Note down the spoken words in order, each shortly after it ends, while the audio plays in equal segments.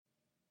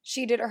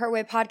She Did It Her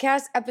Way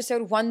podcast,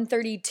 episode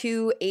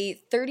 132, a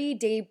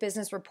 30-day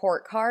business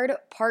report card,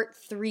 part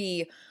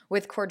 3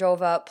 with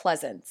Cordova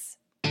Pleasance.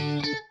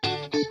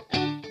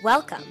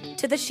 Welcome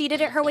to the She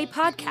Did It Her Way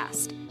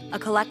podcast, a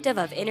collective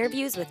of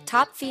interviews with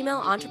top female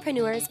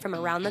entrepreneurs from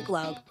around the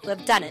globe who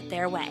have done it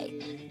their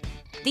way.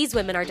 These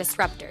women are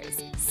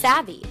disruptors,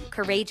 savvy,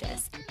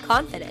 courageous,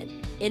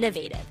 confident,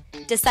 innovative,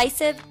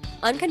 decisive,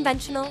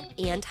 unconventional,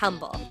 and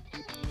humble.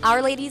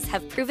 Our ladies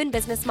have proven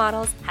business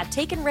models, have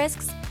taken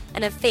risks,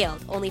 and have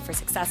failed only for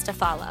success to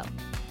follow.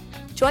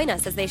 Join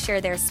us as they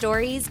share their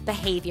stories,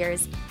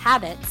 behaviors,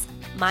 habits,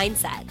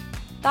 mindset,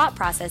 thought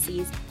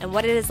processes, and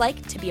what it is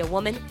like to be a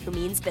woman who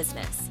means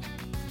business.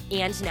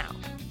 And now,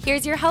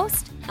 here's your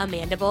host,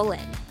 Amanda Boleyn.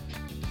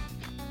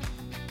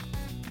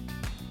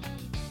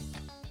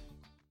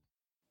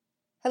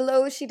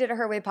 Hello, She Did It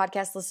Her Way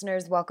podcast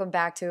listeners. Welcome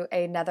back to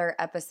another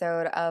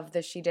episode of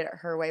the She Did It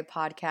Her Way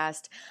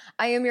podcast.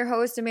 I am your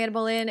host, Amanda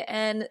Boleyn,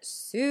 and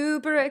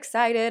super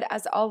excited,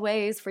 as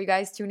always, for you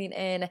guys tuning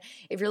in.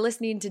 If you're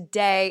listening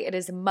today, it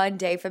is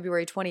Monday,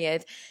 February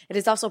 20th. It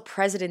is also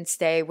President's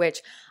Day,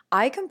 which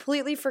I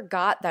completely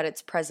forgot that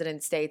it's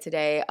President's Day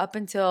today up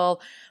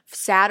until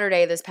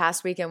Saturday this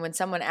past weekend when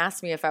someone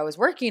asked me if I was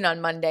working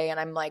on Monday, and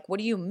I'm like, what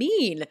do you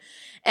mean?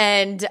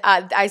 And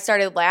I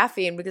started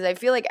laughing because I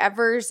feel like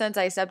ever since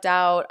I stepped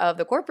out of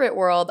the corporate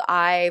world,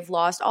 I've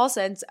lost all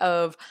sense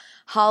of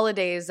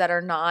holidays that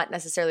are not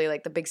necessarily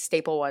like the big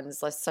staple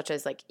ones, such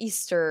as like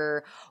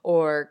Easter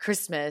or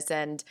Christmas,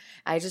 and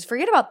I just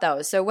forget about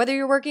those. So whether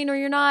you're working or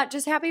you're not,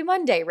 just happy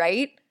Monday,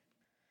 right?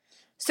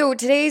 So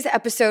today's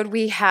episode,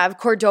 we have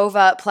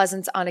Cordova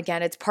Pleasance on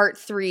again. It's part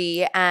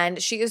 3,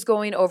 and she is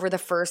going over the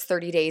first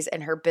 30 days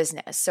in her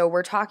business. So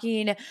we're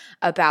talking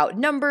about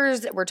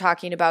numbers. We're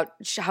talking about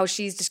how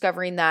she's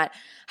discovering that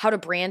how to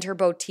brand her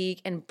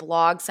boutique and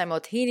blog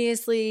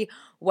simultaneously,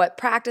 what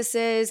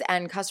practices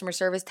and customer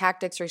service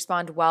tactics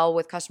respond well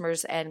with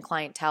customers and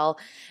clientele,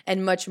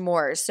 and much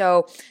more.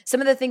 So some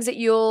of the things that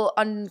you'll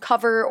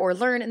uncover or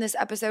learn in this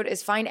episode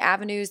is find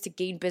avenues to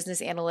gain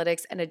business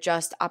analytics and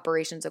adjust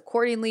operations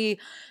accordingly,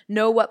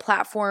 know what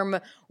platform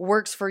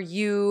works for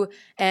you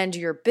and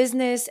your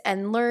business,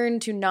 and learn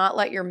to not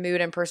let your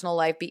mood and personal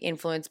life be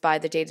influenced by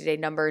the day-to-day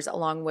numbers,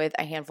 along with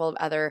a handful of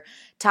other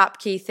top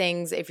key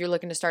things if you're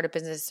looking to start a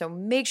business. So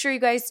make sure you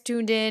guys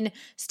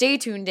stay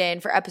tuned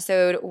in for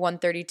episode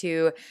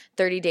 132,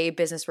 30-day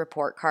business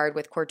report card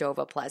with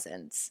Cordova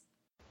Pleasance.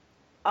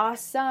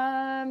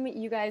 Awesome.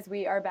 You guys,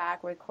 we are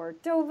back with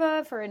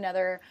Cordova for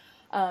another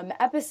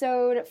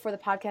episode for the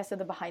podcast of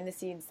the Behind the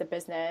Scenes to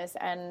Business.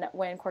 And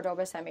when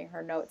Cordova sent me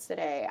her notes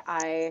today,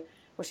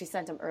 she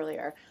sent them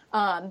earlier,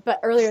 but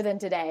earlier than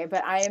today,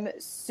 but I am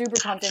super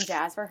pumped and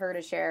jazzed for her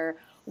to share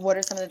what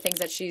are some of the things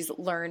that she's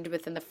learned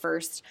within the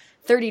first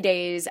 30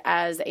 days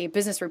as a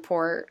business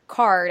report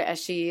card, as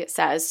she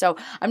says. So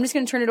I'm just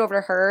going to turn it over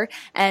to her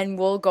and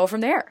we'll go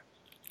from there.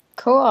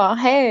 Cool.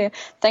 Hey,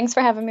 thanks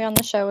for having me on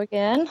the show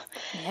again.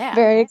 Yeah.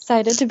 Very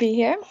excited to be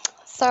here.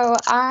 So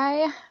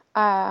I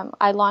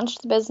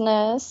launched the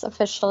business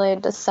officially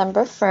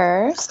December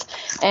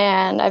 1st,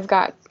 and I've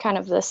got kind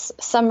of this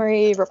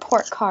summary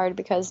report card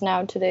because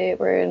now today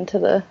we're into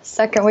the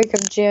second week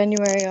of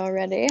January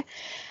already.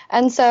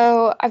 And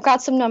so I've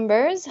got some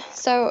numbers.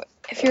 So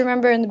if you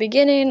remember in the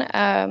beginning,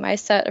 I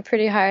set a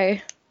pretty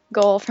high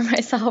goal for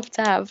myself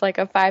to have like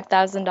a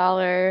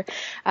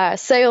 $5,000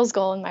 sales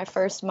goal in my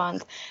first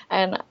month.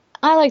 And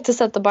I like to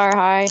set the bar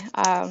high,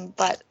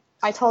 but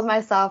I told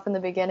myself in the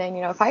beginning,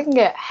 if I can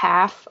get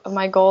half of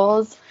my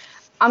goals,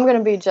 I'm going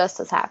to be just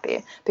as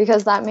happy,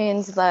 because that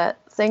means that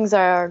things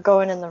are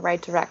going in the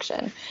right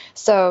direction.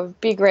 So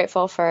be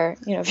grateful for,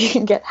 if you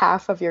can get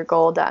half of your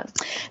goal done.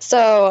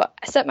 So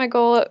I set my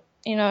goal,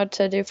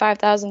 to do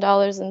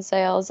 $5,000 in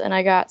sales, and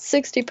I got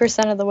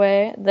 60% of the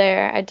way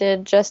there. I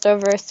did just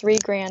over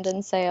 $3,000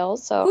 in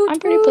sales. So I'm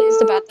pretty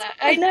pleased about that.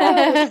 I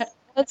know.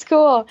 That's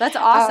cool. That's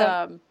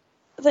awesome.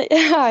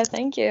 Yeah,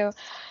 thank you.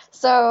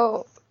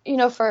 So,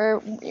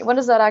 for what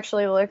does that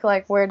actually look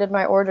like? Where did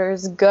my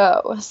orders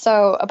go?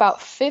 So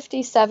about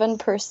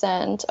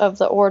 57% of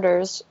the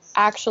orders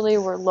actually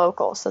were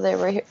local. So they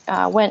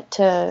went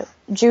to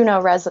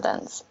Juneau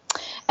residents.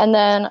 And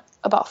then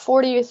about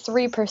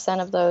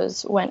 43% of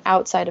those went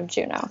outside of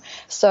Juneau.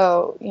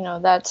 So,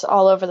 that's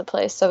all over the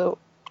place. So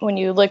when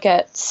you look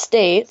at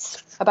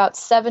states, about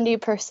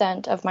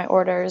 70% of my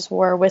orders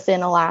were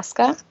within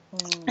Alaska,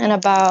 and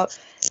about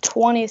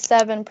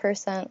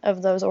 27%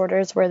 of those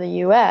orders were the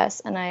U.S.,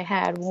 and I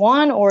had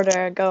one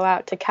order go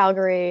out to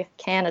Calgary,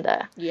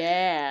 Canada.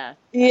 Yeah.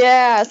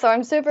 Yeah, so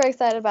I'm super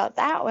excited about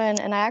that one,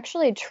 and I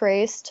actually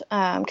traced,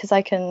 because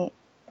I can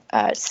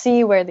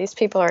see where these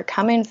people are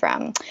coming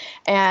from.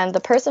 And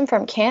the person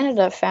from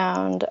Canada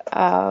found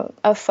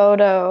a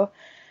photo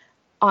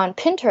on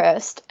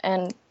Pinterest,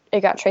 and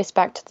it got traced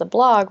back to the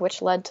blog,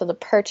 which led to the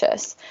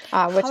purchase.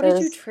 How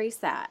did you trace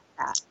that?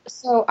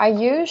 So I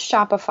used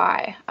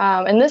Shopify,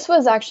 and this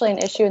was actually an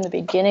issue in the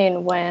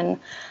beginning when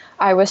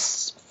I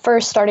was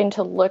first starting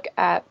to look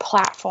at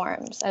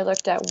platforms. I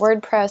looked at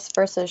WordPress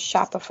versus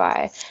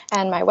Shopify,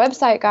 and my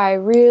website guy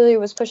really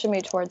was pushing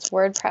me towards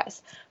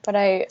WordPress. But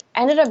I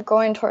ended up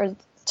going to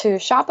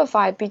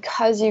Shopify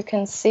because you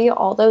can see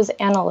all those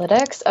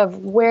analytics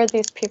of where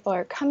these people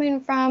are coming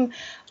from.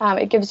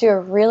 It gives you a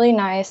really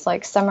nice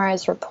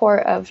summarized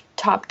report of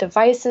top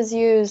devices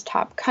used,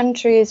 top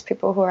countries,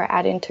 people who are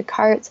adding to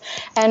carts.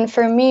 And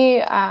for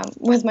me,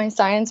 with my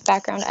science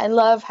background, I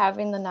love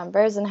having the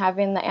numbers and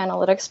having the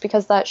analytics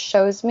because that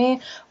shows me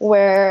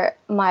where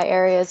my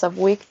areas of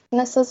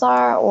weaknesses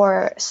are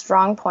or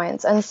strong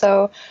points. And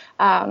so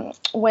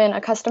when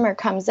a customer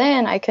comes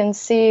in, I can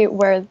see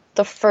where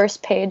the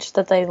first page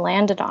that they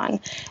landed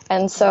on.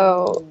 And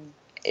so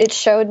it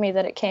showed me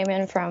that it came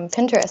in from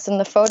Pinterest. And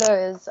the photo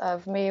is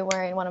of me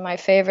wearing one of my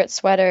favorite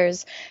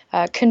sweaters,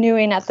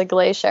 canoeing at the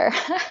glacier.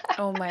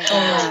 Oh my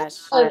gosh.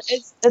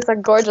 It's a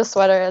gorgeous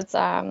sweater.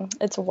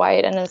 It's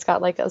white and it's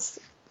got a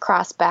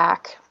cross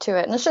back to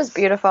it, and it's just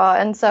beautiful.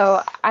 And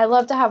so I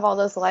love to have all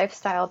those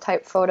lifestyle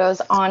type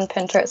photos on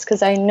Pinterest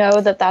because I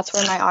know that that's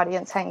where my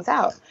audience hangs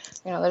out.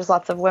 There's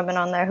lots of women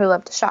on there who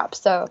love to shop.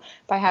 So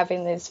by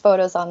having these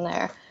photos on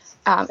there,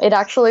 it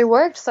actually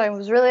worked. So I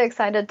was really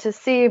excited to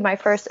see my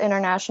first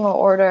international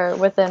order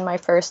within my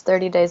first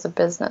 30 days of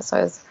business. So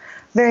I was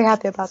very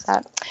happy about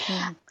that.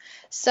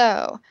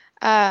 So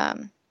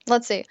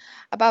let's see,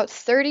 about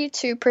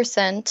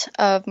 32%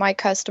 of my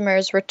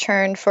customers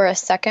returned for a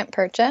second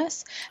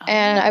purchase.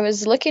 And I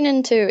was looking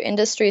into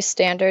industry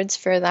standards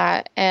for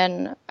that.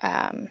 And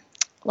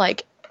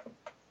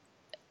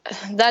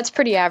that's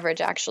pretty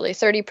average, actually.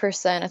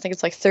 30%, I think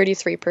it's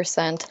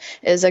 33%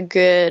 is a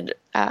good,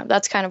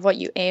 that's kind of what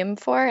you aim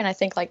for. And I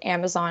think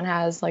Amazon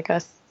has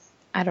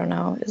I don't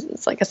know,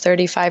 it's a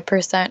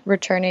 35%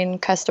 returning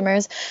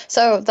customers.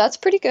 So that's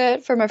pretty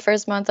good for my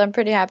first month. I'm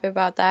pretty happy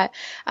about that.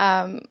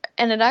 And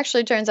it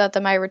actually turns out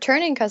that my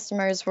returning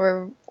customers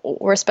were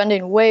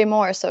spending way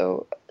more.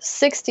 So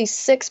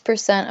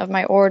 66% of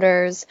my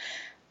orders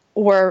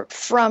were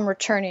from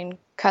returning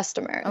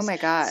customers. Oh my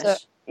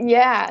gosh.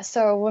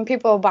 So when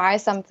people buy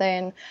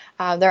something,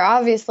 they're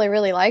obviously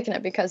really liking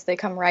it because they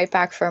come right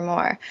back for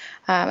more.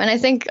 And I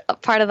think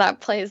part of that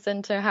plays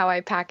into how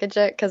I package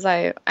it because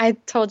I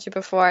told you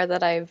before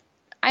that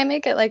I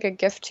make it like a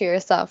gift to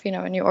yourself.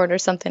 When you order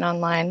something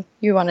online,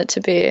 you want it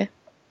to be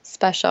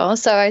special.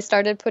 So I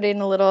started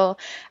putting a little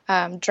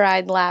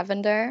dried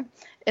lavender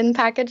in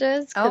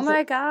packages. Oh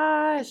my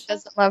gosh. It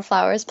doesn't love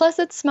flowers. Plus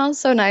it smells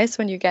so nice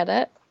when you get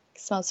it.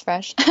 It smells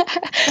fresh.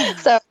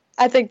 So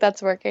I think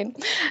that's working.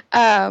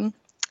 And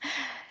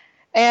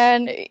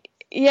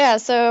yeah,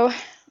 so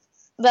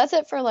that's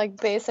it for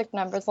basic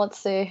numbers. Let's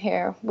see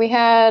here. We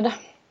had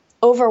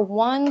over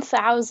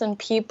 1,000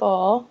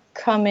 people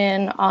come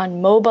in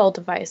on mobile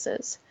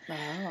devices.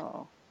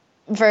 Wow.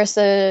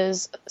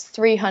 Versus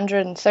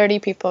 330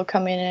 people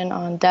coming in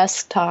on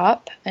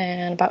desktop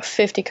and about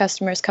 50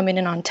 customers coming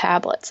in on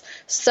tablets.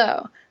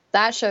 So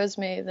that shows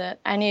me that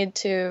I need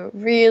to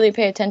really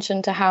pay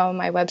attention to how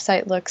my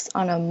website looks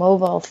on a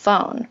mobile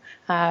phone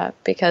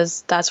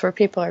because that's where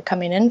people are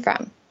coming in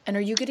from. And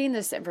are you getting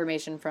this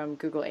information from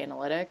Google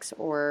Analytics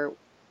or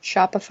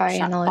Shopify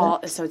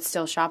Analytics? So it's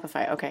still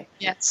Shopify. Okay.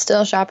 Yeah, it's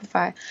still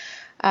Shopify.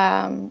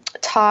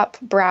 Top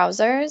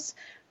browsers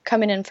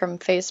coming in from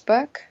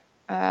Facebook.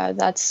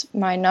 That's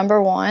my number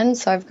one.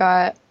 So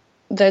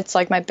that's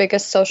my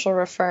biggest social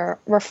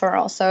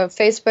referral. So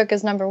Facebook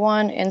is number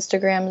one,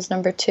 Instagram is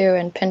number two,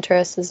 and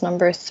Pinterest is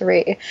number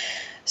three.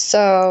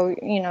 So,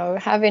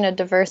 having a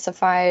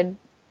diversified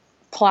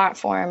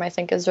platform I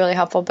think is really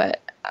helpful. But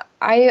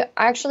I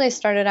actually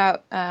started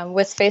out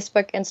with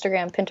Facebook,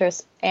 Instagram,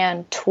 Pinterest,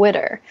 and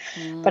Twitter.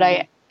 But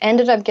I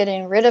ended up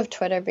getting rid of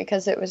Twitter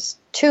because it was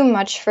too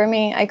much for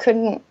me. I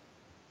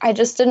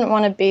just didn't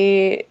want to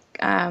be,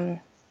 I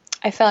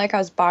felt like I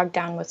was bogged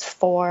down with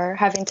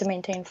having to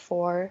maintain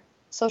four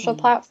social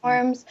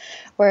platforms,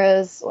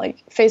 whereas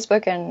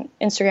Facebook and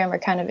Instagram are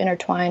kind of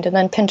intertwined, and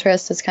then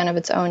Pinterest is kind of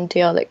its own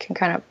deal that can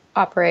kind of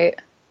operate,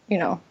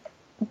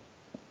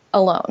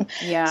 alone.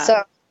 Yeah.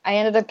 So I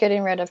ended up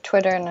getting rid of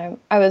Twitter, and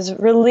I was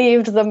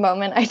relieved the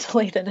moment I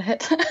deleted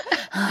it.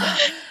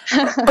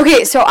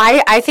 Okay, so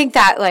I think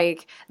that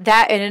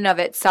that in and of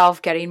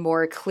itself getting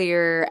more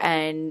clear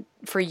and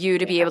for you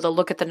to be able to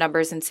look at the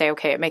numbers and say,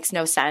 okay, it makes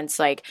no sense.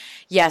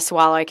 Yes,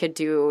 while I could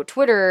do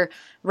Twitter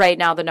right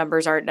now, the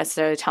numbers aren't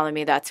necessarily telling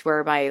me that's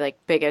where my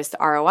biggest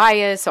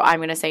ROI is. So I'm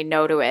going to say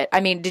no to it.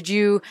 I mean,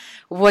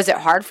 was it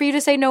hard for you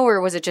to say no,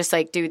 or was it just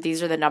dude,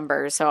 these are the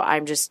numbers, so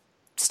I'm just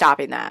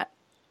stopping that?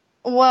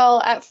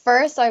 Well, at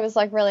first I was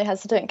really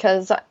hesitant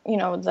because,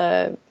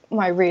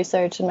 my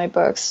research and my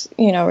books,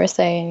 were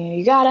saying,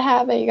 you gotta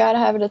have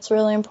it, it's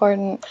really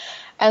important.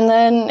 And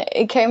then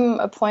it came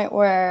a point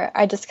where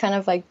I just kind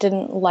of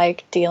didn't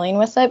like dealing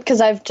with it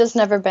because I've just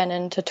never been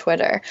into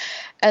Twitter.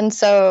 And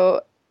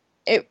so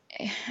I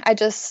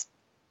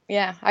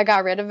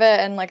got rid of it.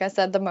 And like I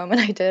said, the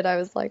moment I did, I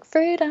was like,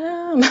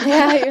 freedom.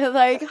 Yeah,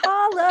 you're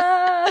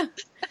holla,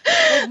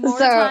 more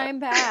time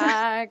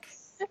back.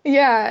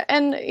 Yeah,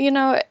 and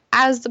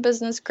as the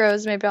business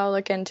grows, maybe I'll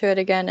look into it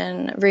again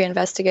and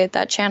reinvestigate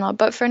that channel.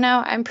 But for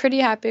now, I'm pretty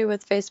happy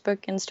with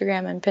Facebook,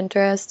 Instagram, and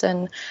Pinterest,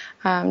 and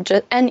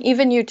and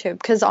even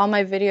YouTube, because all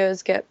my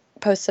videos get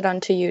posted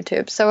onto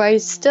YouTube. So I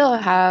still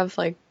have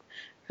like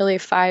really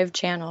 5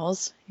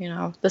 channels.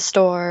 The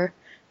store,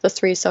 the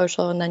 3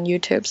 social, and then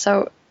YouTube.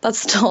 So that's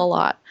still a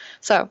lot.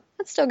 So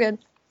that's still good.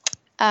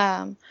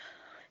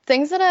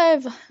 Things that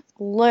I've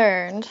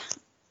learned.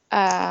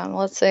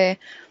 Let's see.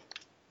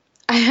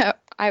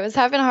 I was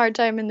having a hard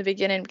time in the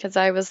beginning because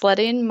I was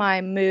letting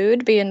my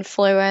mood be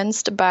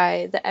influenced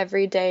by the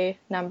everyday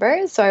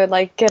numbers. So I would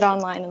like get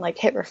online and like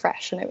hit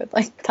refresh, and it would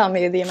like tell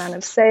me the amount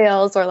of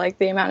sales or like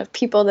the amount of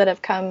people that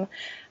have come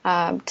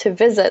to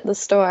visit the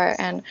store.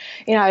 And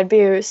I'd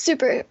be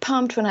super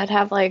pumped when I'd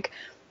have like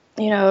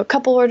a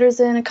couple orders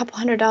in, a couple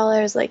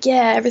 $100, like,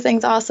 yeah,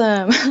 everything's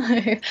awesome.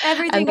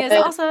 Everything is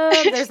awesome.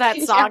 There's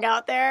that song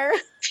out there.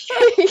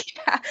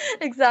 Yeah,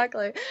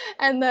 exactly.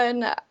 And then,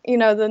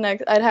 the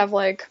next, I'd have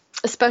like,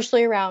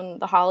 especially around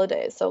the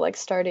holidays. So like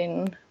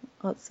starting,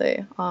 let's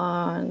say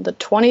on the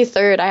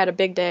 23rd, I had a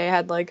big day. I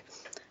had like,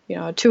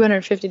 a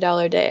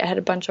 $250 day. I had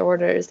a bunch of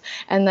orders,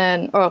 and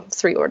then,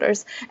 3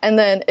 orders, and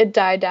then it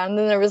died down. And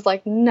then there was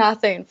like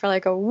nothing for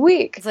like a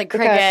week. It's like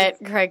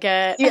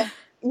cricket. Yeah.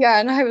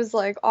 Yeah, and I was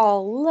like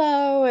all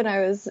low, and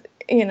I was,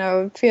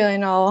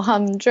 feeling all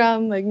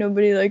humdrum, like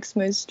nobody likes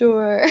my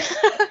store.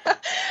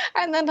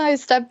 And then I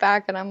stepped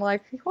back and I'm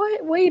like,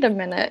 what? Wait a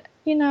minute.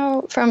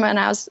 From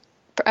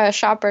a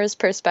shopper's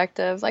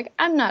perspective, like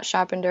I'm not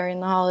shopping during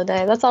the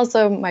holiday. That's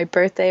also my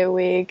birthday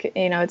week.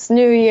 It's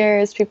New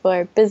Year's. People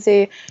are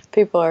busy.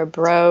 People are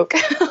broke.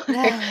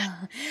 They're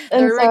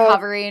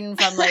recovering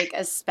from like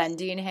a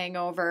spending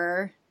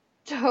hangover.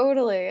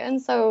 Totally.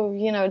 And so,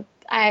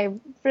 I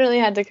really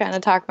had to kind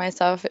of talk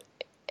myself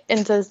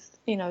into,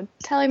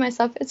 telling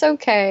myself it's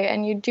okay,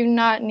 and you do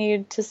not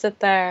need to sit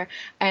there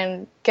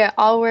and get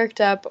all worked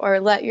up or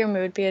let your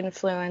mood be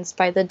influenced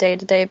by the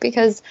day-to-day,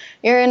 because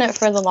you're in it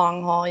for the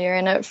long haul. You're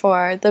in it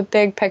for the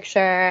big picture,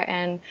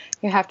 and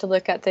you have to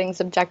look at things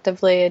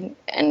objectively,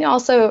 and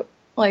also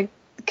like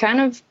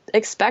kind of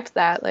expect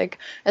that. Like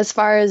as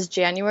far as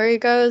January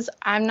goes,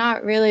 I'm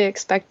not really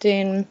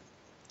expecting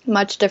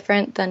much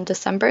different than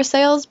December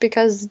sales,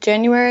 because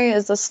January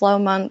is a slow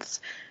month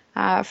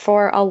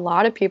for a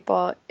lot of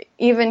people.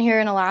 Even here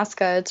in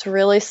Alaska, it's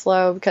really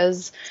slow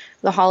because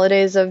the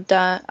holidays have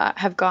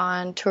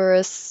gone.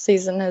 Tourist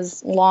season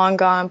has long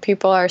gone.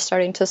 People are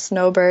starting to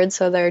snowbird,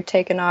 so they're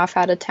taking off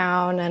out of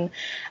town, and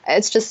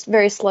it's just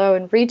very slow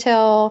in the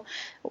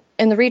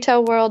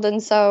retail world.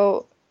 And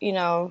so,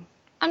 I'm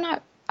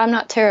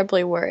not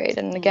terribly worried.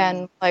 And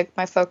again, like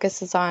my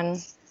focus is on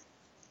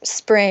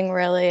spring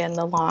really and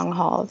the long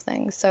haul of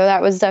things. So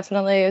that was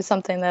definitely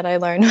something that I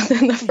learned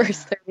within the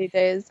first 30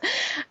 days.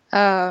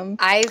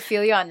 I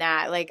feel you on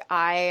that. Like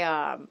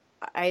I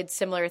had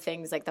similar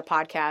things like the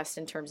podcast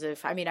in terms of,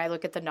 I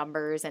look at the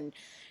numbers, and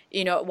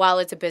while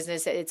it's a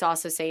business, it's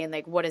also saying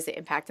like, what is the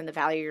impact and the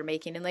value you're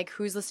making, and like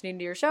who's listening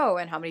to your show,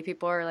 and how many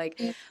people are like,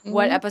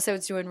 what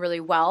episode's doing really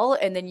well,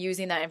 and then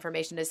using that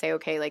information to say,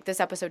 okay, like this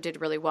episode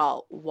did really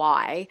well.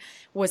 Why?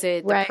 Was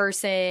it the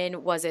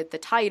person? Was it the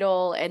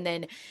title? And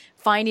then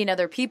finding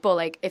other people,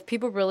 like if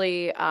people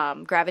really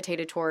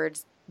gravitated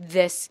towards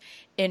this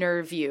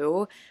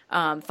interview,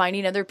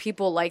 finding other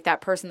people like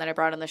that person that I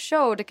brought on the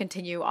show to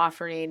continue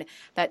offering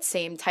that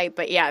same type.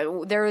 But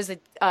yeah, there was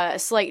a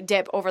slight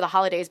dip over the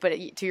holidays, but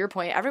to your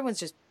point, everyone's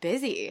just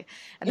busy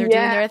and they're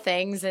doing their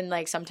things. And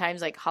like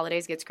sometimes like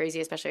holidays gets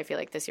crazy, especially I feel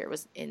like this year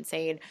was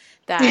insane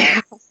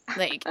that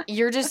like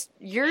you're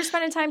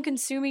spending time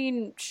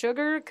consuming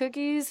sugar,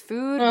 cookies,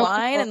 food,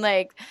 wine, and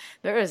like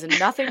there is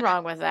nothing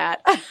wrong with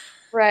that.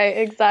 Right,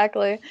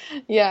 exactly.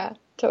 Yeah,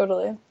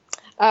 totally.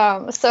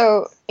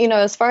 So,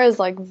 as far as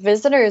like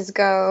visitors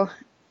go,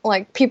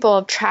 like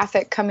people,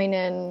 traffic coming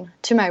in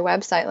to my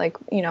website, like,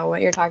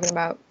 what you're talking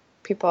about,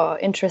 people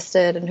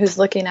interested and who's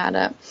looking at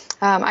it.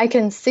 I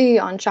can see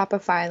on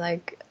Shopify,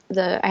 like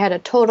I had a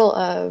total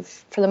of,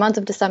 for the month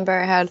of December,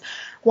 I had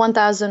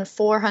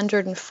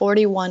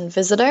 1,441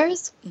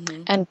 visitors,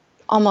 and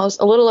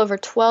almost a little over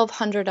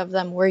 1,200 of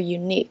them were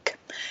unique.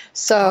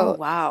 So,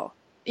 wow.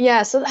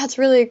 Yeah, so that's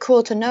really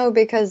cool to know,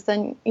 because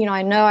then,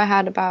 I know I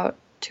had about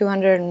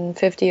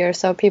 250 or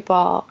so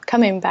people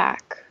coming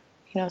back,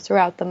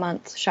 throughout the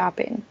month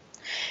shopping.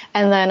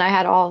 And then I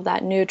had all of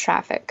that new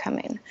traffic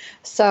coming.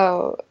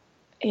 So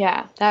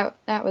yeah, that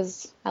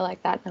was, I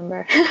like that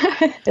number.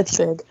 It's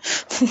big.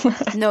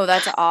 No,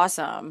 that's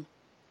awesome.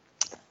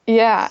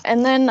 Yeah.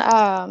 And then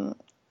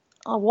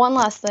one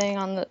last thing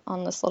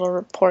on this little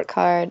report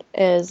card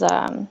is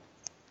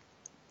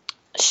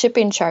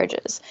shipping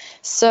charges.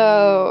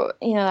 So,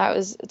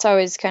 it's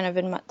always kind of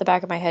in the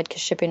back of my head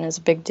because shipping is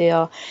a big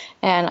deal.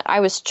 And I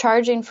was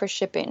charging for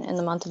shipping in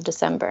the month of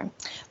December,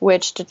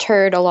 which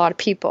deterred a lot of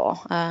people.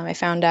 I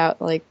found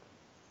out like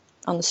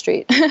on the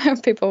street.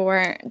 People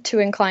weren't too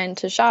inclined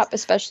to shop,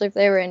 especially if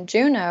they were in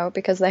Juneau,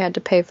 because they had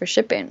to pay for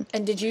shipping.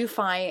 And did you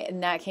find,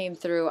 and that came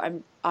through,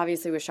 I'm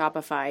obviously with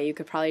Shopify, you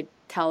could probably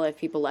tell if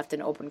people left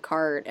an open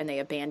cart and they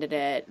abandoned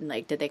it, and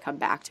like, did they come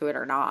back to it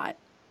or not?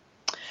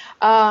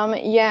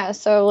 Yeah,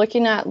 so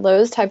looking at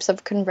those types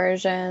of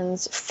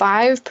conversions,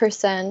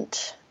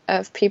 5%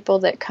 of people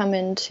that come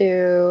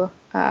into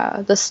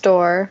the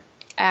store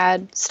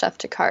add stuff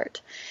to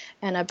cart.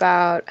 And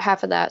about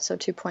half of that, so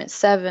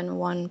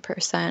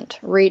 2.71%,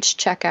 reach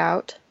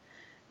checkout,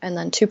 and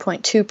then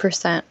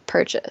 2.2%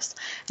 purchase.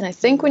 And I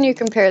think when you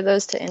compare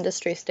those to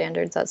industry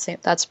standards,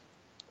 that's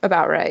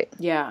about right.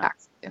 Yeah.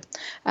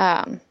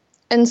 And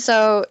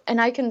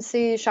I can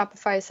see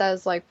Shopify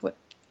says, like,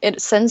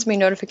 it sends me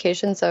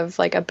notifications of,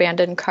 like,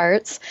 abandoned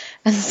carts.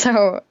 And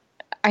so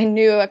I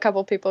knew a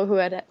couple people who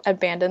had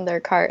abandoned their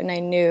cart, and I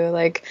knew,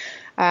 like,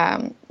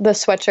 the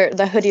sweatshirt,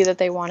 the hoodie that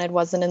they wanted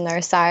wasn't in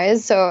their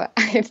size. So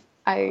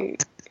I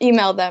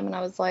emailed them and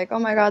I was like, oh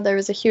my God, there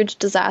was a huge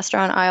disaster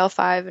on aisle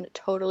 5 and it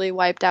totally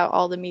wiped out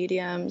all the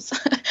mediums.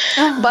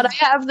 But I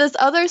have this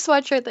other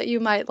sweatshirt that you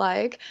might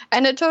like,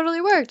 and it totally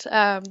worked.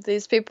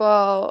 These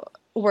people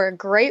were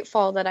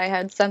grateful that I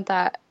had sent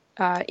that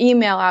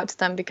email out to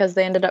them, because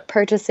they ended up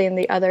purchasing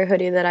the other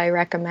hoodie that I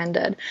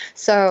recommended.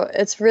 So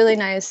it's really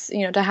nice,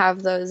 to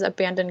have those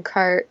abandoned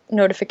cart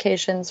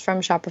notifications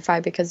from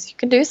Shopify, because you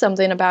can do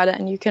something about it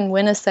and you can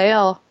win a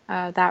sale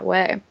that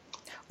way.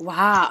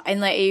 Wow.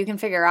 And like, you can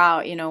figure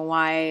out,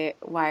 why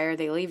are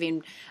they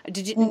leaving?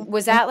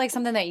 Was that like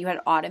something that you had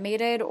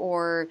automated,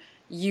 or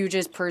you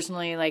just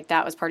personally, like,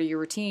 that was part of your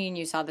routine?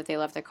 You saw that they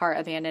left the cart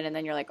abandoned, and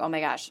then you're like, oh my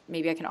gosh,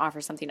 maybe I can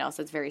offer something else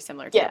that's very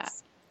similar to that.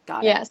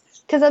 Got it. Yes.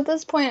 Because at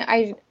this point,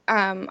 I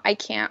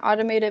can't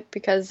automate it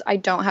because I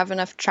don't have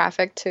enough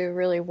traffic to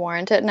really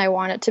warrant it, and I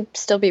want it to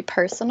still be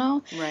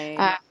personal.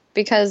 Right.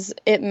 Because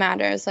it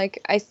matters.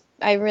 Like,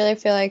 I really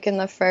feel like in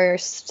the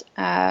first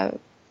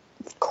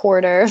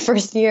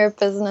first year of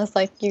business,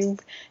 like, you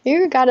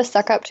got to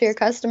suck up to your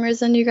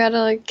customers, and you got to,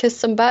 like, kiss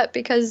some butt,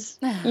 because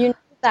you need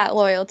that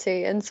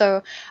loyalty. And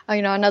so,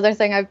 another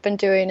thing I've been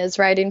doing is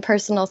writing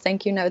personal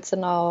thank you notes,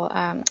 and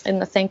in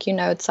the thank you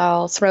notes,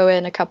 I'll throw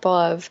in a couple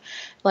of,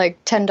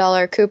 like,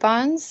 $10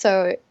 coupons.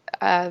 So,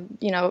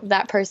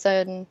 that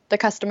person, the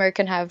customer,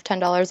 can have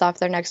 $10 off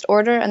their next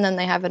order, and then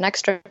they have an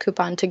extra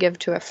coupon to give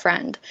to a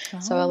friend.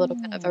 So a little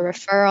bit of a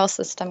referral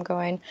system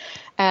going.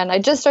 And I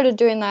just started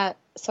doing that,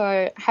 so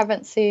I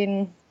haven't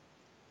seen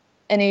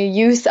any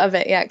use of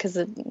it yet, because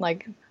a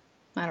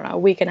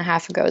week and a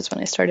half ago is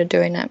when I started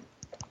doing it.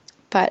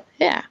 But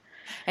yeah.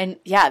 And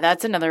yeah,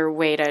 that's another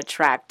way to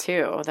track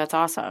too. That's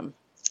awesome.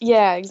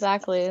 Yeah,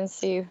 exactly. And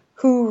see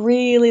who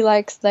really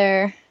likes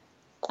their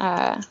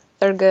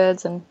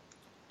goods, and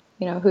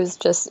who's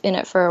just in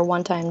it for a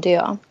one-time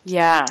deal.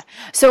 Yeah.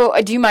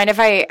 So do you mind if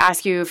I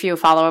ask you a few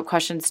follow-up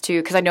questions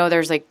too? Because I know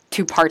there's like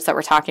 2 parts that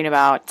we're talking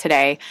about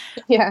today.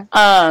 Yeah.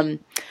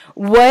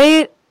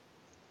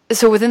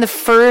 So within the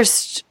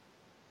first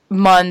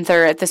month,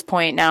 or at this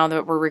point now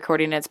that we're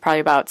recording, it's probably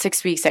about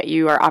 6 weeks that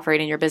you are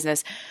operating your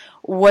business.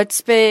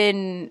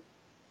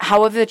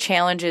 How have the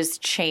challenges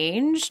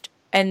changed?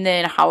 And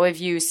then how have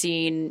you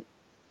seen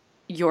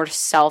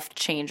yourself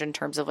change in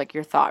terms of, like,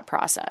 your thought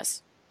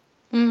process?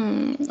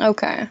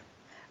 Okay.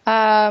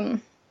 What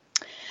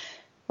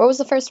was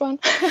the first one?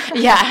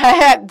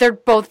 Yeah, they're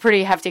both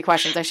pretty hefty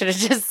questions. I should have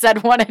just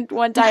said one at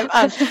one time.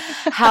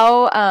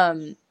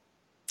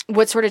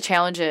 What sort of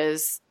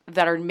challenges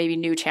that are maybe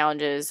new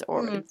challenges,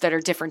 or that are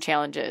different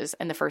challenges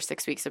in the first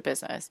 6 weeks of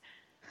business?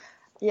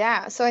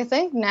 Yeah, so I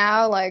think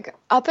now, like,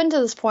 up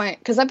until this point,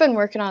 because I've been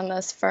working on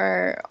this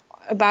for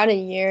about a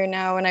year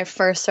now, when I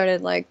first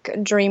started, like,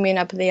 dreaming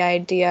up the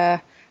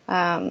idea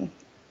about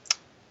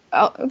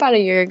a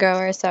year ago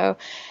or so.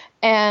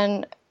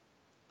 And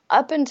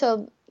up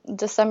until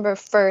December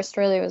 1st,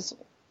 really, was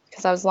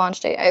because I was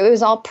launch date. It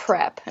was all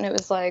prep, and it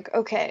was like,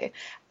 okay,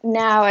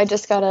 now I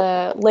just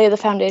gotta lay the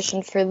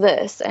foundation for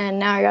this, and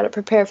now I gotta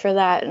prepare for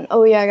that, and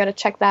oh yeah, I gotta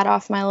check that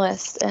off my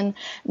list. And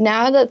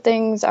now that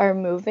things are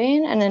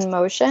moving and in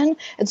motion,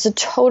 it's a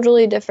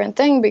totally different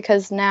thing,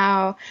 because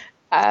now,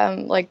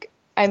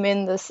 I'm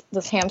in this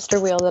hamster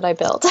wheel that I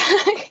built,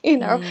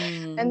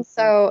 And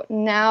so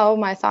now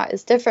my thought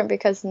is different,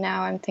 because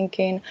now I'm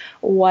thinking,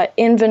 what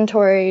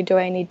inventory do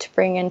I need to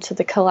bring into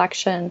the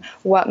collection?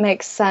 What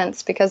makes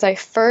sense? Because I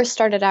first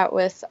started out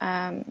with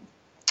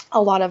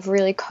a lot of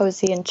really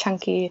cozy and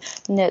chunky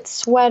knit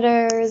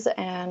sweaters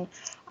and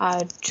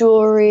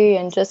jewelry,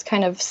 and just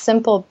kind of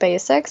simple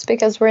basics,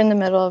 because we're in the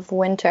middle of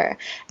winter.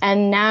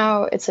 And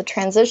now it's a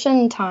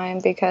transition time,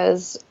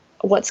 because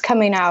what's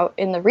coming out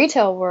in the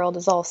retail world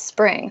is all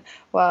spring.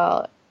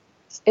 Well,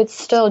 it's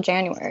still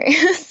January.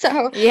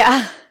 So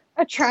yeah,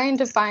 I'm trying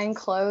to find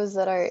clothes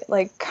that are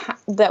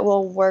that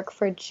will work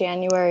for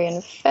January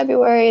and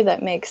February,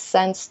 that makes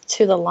sense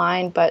to the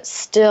line, but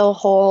still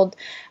hold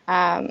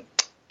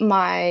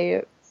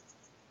my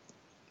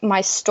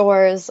my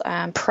store's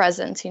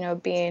presence,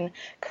 being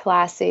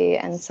classy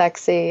and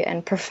sexy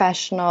and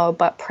professional,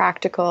 but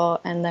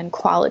practical and then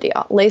quality,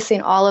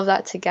 lacing all of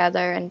that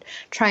together and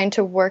trying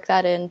to work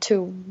that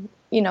into,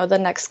 the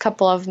next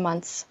couple of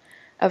months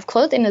of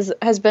clothing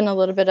has been a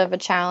little bit of a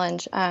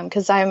challenge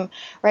because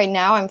right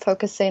now I'm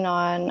focusing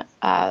on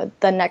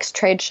the next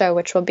trade show,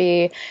 which will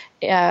be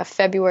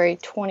February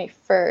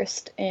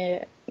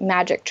 21st,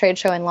 Magic trade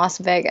show in Las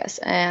Vegas,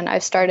 and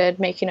I've started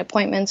making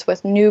appointments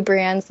with new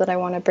brands that I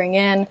want to bring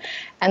in,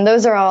 and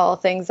those are all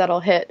things that'll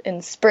hit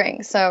in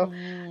spring. So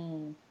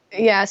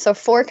so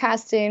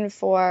forecasting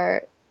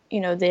for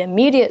the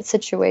immediate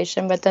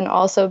situation, but then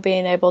also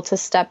being able to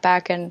step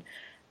back and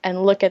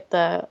look at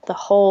the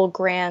whole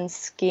grand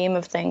scheme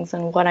of things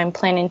and what I'm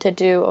planning to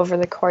do over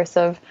the course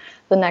of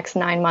the next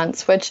 9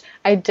 months, which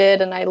I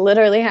did, and I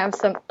literally have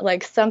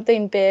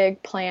something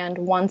big planned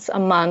once a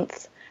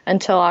month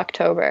until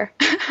October.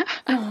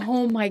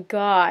 Oh my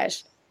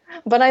gosh.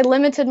 But I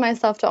limited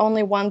myself to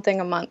only one thing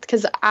a month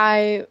because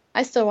I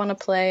still want to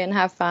play and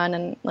have fun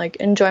and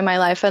enjoy my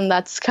life. And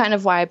that's kind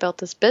of why I built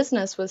this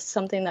business, was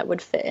something that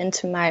would fit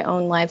into my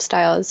own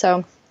lifestyle.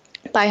 So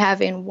by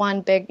having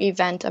one big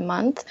event a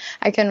month,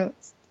 I can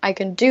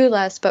do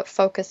less but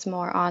focus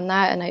more on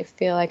that. And I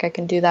feel like I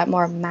can do that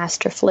more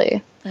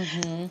masterfully.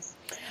 Mm-hmm.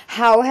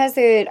 How has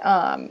it,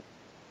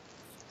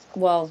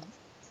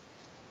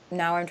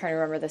 now I'm trying to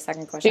remember the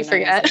second question. You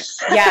forget?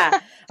 Yeah.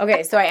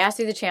 Okay. So I asked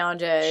you the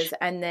challenges,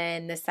 and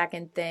then the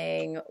second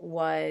thing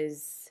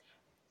was,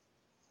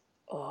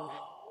 oh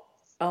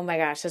my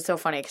gosh, that's so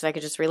funny because I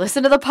could just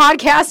re-listen to the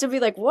podcast and be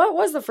like, what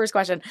was the first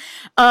question?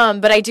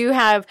 But I do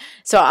have,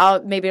 so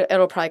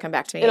it'll probably come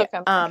back to me. It'll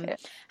come back.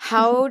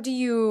 How do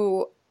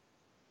you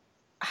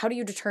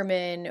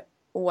determine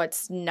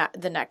what's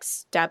the next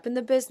step in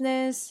the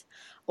business,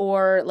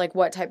 or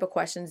what type of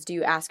questions do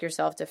you ask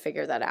yourself to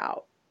figure that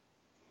out?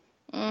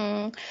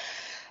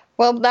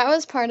 Well, that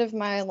was part of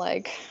my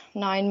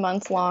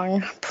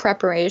 9-month-long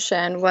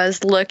preparation,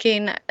 was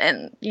looking,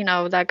 and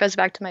that goes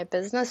back to my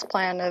business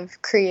plan of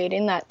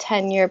creating that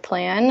 10-year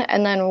plan,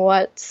 and then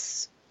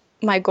what's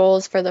my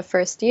goals for the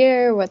first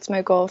year, what's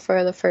my goal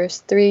for the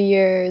first 3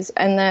 years,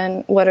 and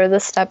then what are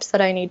the steps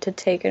that I need to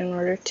take in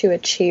order to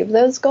achieve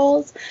those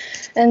goals.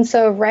 And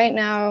so right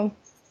now,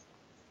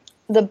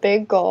 the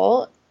big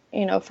goal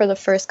for the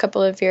first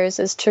couple of years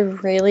is to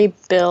really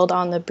build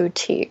on the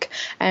boutique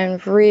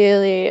and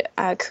really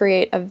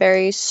create a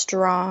very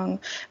strong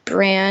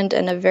brand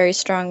and a very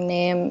strong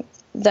name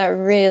that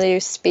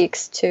really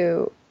speaks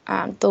to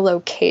the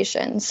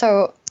location.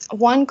 So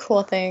one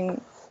cool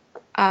thing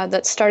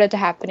that started to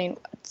happen,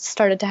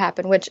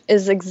 which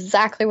is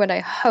exactly what I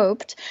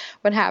hoped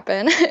would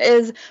happen,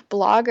 is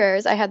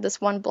bloggers. I had this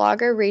one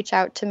blogger reach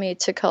out to me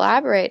to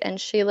collaborate, and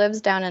she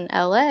lives down in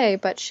LA,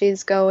 but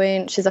she's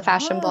a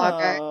fashion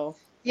blogger.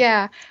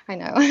 Yeah, I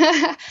know.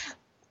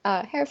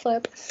 Hair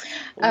flip.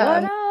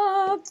 What up?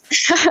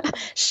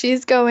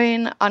 She's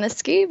going on a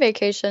ski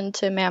vacation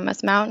to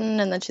Mammoth Mountain,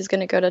 and then she's going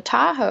to go to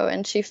Tahoe,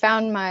 and she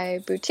found my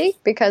boutique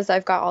because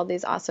I've got all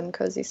these awesome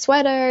cozy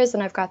sweaters,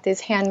 and I've got these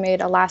handmade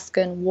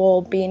Alaskan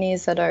wool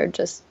beanies that are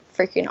just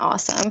freaking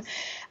awesome.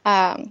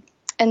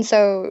 And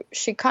so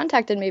she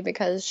contacted me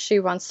because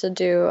she wants to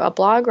do a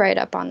blog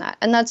write-up on that.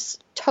 And that's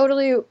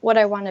totally what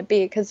I want to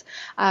be, because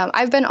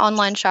I've been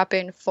online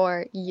shopping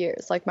for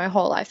years, my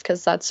whole life,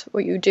 because that's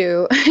what you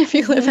do if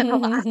you live in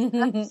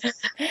Alaska.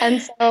 And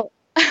so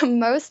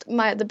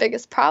the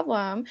biggest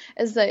problem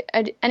is that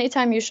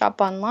anytime you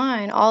shop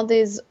online, all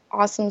these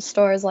awesome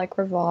stores like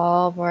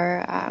Revolve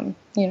or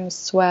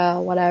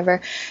Swell,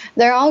 whatever,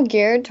 they're all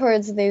geared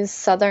towards these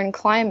southern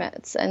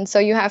climates, and so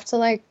you have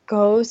to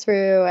go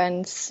through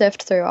and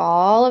sift through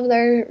all of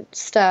their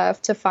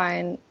stuff to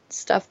find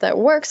stuff that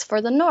works for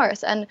the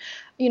north. And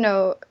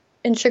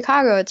in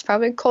Chicago, it's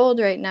probably cold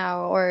right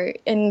now, or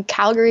in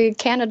Calgary,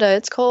 Canada,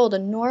 it's cold.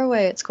 In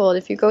Norway, it's cold.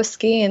 If you go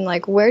skiing,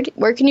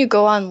 where can you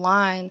go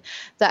online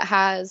that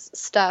has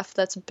stuff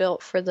that's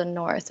built for the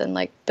north and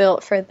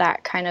built for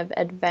that kind of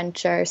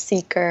adventure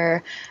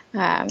seeker,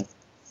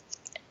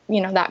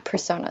 that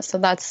persona. So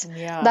that's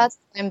what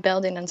I'm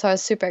building. And so I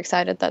was super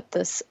excited that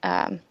this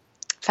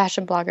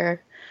fashion blogger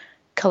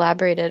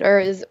collaborated,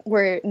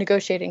 we're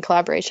negotiating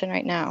collaboration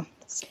right now.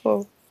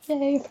 So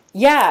yay.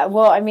 Yeah,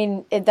 well, I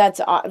mean,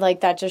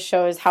 that just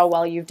shows how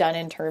well you've done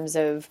in terms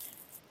of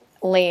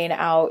laying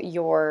out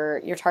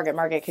your target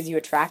market, because you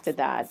attracted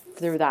that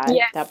through that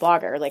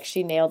blogger.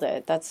 She nailed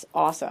it. That's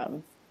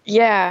awesome.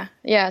 Yeah.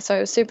 So I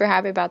was super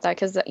happy about that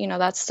because,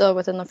 that's still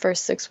within the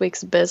first 6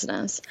 weeks of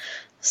business.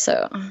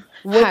 So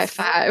high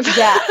five.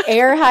 Yeah,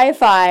 air high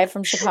five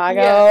from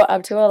Chicago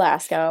up to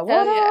Alaska.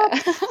 What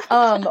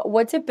up?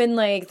 What's it been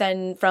like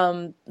then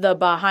from the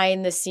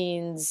behind the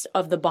scenes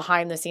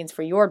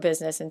for your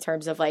business in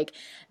terms of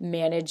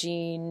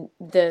managing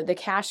the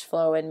cash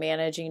flow and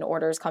managing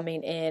orders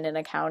coming in and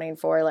accounting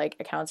for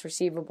accounts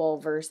receivable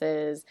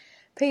versus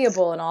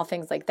payable and all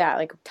things like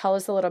that? Tell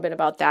us a little bit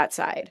about that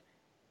side.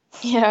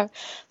 Yeah,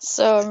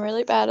 so I'm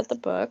really bad at the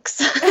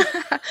books.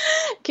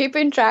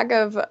 Keeping track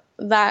of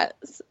that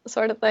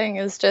sort of thing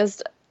is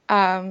just,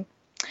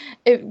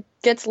 it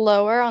gets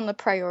lower on the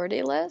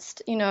priority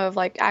list, of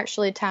like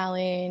actually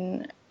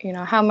tallying,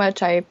 how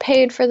much I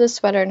paid for the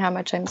sweater and how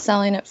much I'm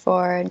selling it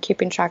for, and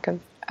keeping track of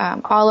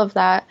all of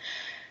that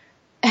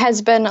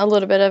has been a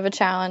little bit of a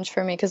challenge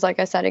for me because, like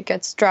I said, it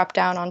gets dropped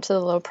down onto the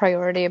low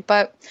priority.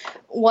 But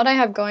what I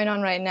have going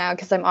on right now,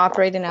 because I'm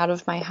operating out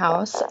of my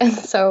house, and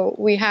so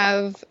we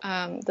have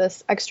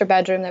this extra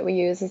bedroom that we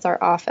use as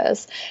our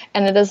office,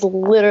 and it is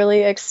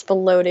literally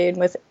exploding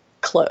with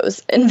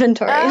clothes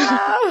inventory.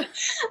 Oh!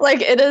 Like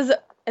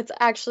it's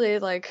actually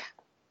like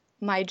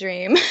my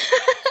dream.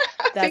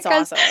 That's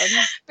awesome.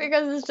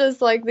 Because it's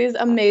just like these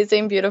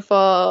amazing,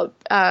 beautiful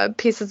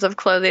pieces of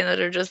clothing that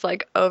are just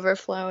like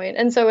overflowing.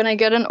 And so when I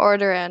get an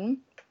order in,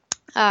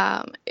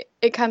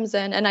 it comes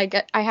in, and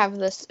I have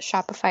this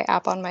Shopify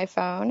app on my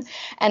phone,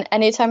 and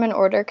anytime an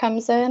order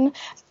comes in,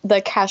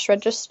 the cash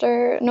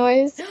register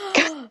noise,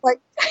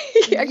 like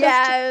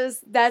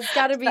yes, that's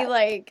got to be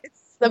like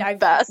the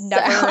best.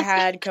 Never sound.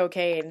 had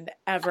cocaine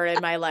ever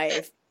in my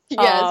life.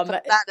 Yes,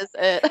 that is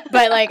it.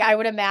 But like, I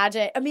would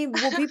imagine,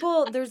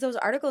 there's those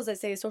articles that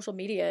say social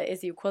media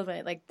is the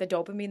equivalent, like the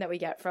dopamine that we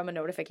get from a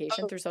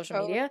notification through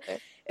social media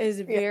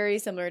is very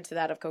similar to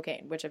that of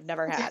cocaine, which I've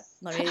never had.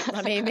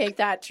 Let me make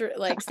that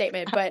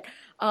statement. But,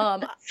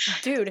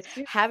 dude,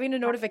 having a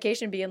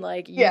notification being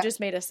like, you just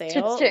made a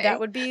sale, that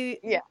would be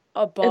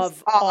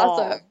above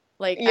all,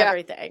 like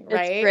everything,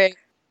 right? It's great.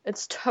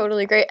 It's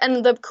totally great.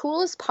 And the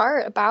coolest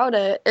part about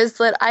it is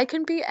that I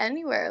can be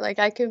anywhere. Like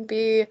I can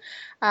be,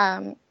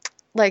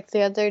 like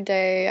the other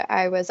day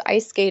I was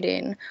ice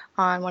skating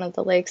on one of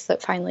the lakes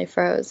that finally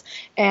froze,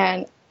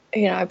 and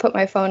I put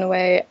my phone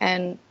away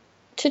and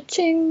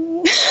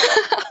cha-ching.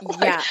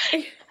 Yeah.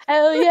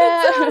 Hell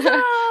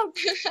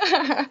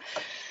yeah.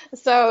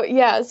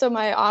 So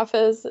my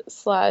office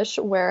 /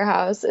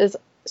 warehouse is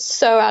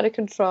so out of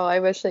control. I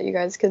wish that you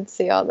guys could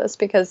see all this,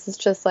 because it's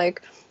just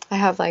like I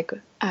have like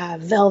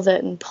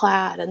velvet and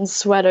plaid and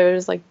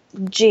sweaters, like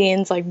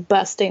jeans, like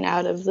busting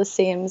out of the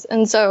seams.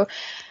 And so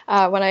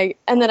then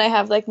I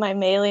have like my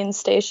mailing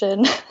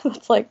station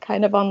that's like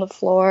kind of on the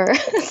floor.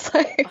 It's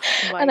like,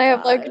 I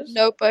have like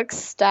notebooks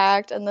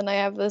stacked. And then I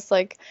have this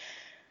like,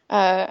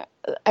 I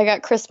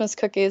got Christmas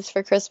cookies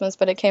for Christmas,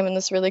 but it came in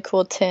this really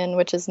cool tin,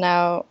 which is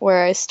now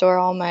where I store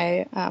all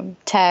my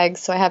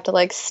tags. So I have to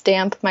like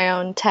stamp my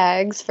own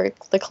tags for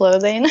the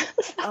clothing.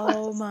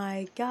 Oh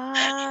my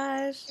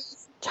gosh.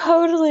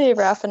 Totally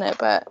roughing it,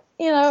 but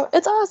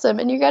it's awesome.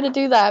 And you got to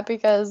do that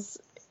because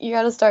you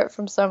got to start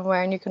from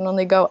somewhere, and you can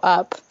only go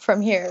up from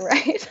here,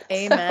 right?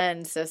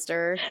 Amen,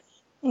 sister.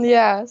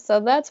 Yeah, so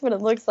that's what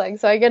it looks like.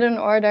 So I get an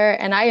order,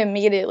 and I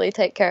immediately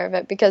take care of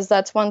it, because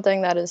that's one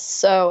thing that is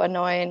so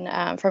annoying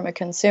from a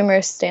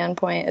consumer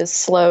standpoint is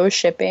slow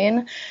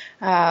shipping.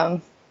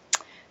 Oh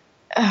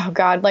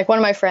God, like one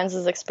of my friends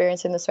is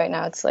experiencing this right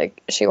now. It's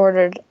like she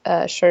ordered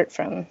a shirt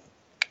from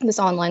this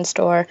online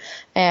store,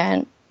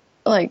 and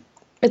like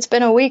it's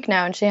been a week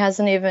now, and she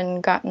hasn't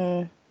even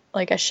gotten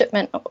like a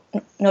shipment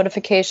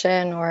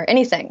notification or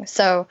anything.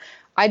 So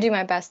I do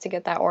my best to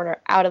get that order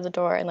out of the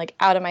door and like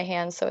out of my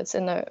hands, so it's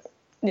in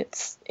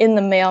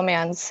the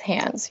mailman's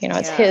hands.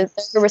 It's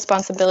his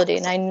responsibility,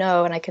 and I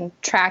know, and I can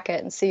track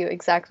it and see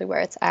exactly where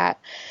it's at.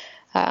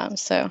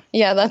 So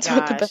yeah, that's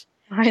what the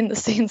behind the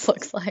scenes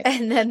looks like.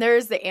 And then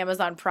there's the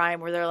Amazon Prime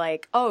where they're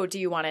like, "Oh, do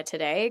you want it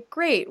today?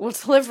 Great, we'll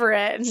deliver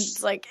it." And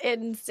it's like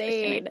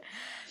insane.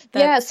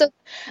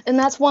 And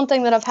that's one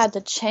thing that I've had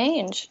to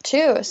change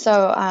too.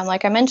 So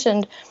like I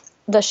mentioned,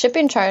 the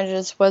shipping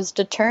charges was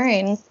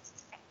deterring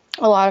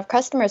a lot of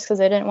customers because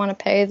they didn't want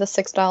to pay the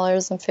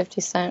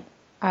 $6.50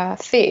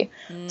 fee.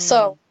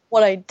 So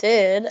what I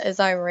did is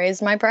I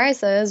raised my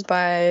prices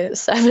by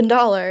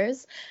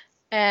 $7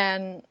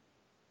 and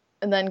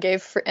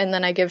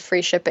then I give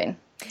free shipping.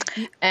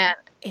 And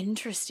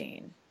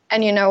interesting.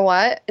 And you know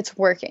what? It's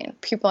working.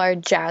 People are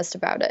jazzed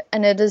about it.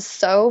 And it is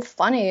so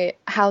funny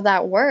how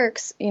that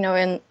works,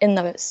 in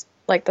the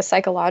like the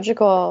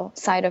psychological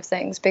side of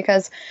things,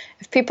 because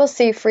if people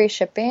see free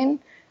shipping,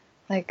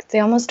 like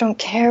they almost don't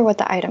care what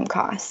the item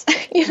costs,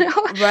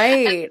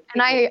 Right.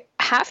 And I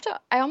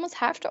almost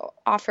have to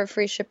offer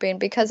free shipping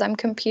because I'm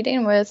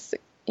competing with,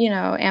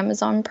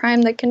 Amazon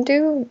Prime that can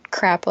do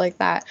crap like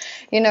that,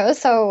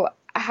 so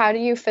how do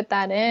you fit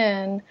that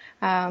in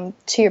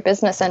to your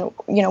business? And,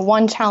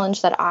 one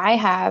challenge that I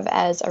have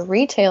as a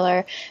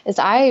retailer is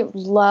I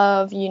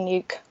love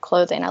unique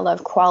clothing. I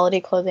love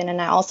quality clothing,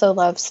 and I also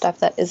love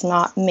stuff that is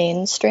not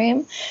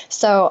mainstream.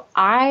 So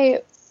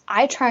I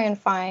try and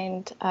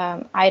find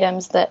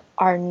items that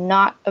are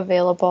not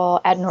available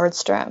at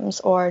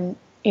Nordstrom's or,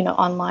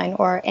 online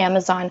or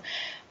Amazon,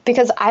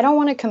 because I don't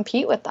want to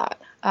compete with that.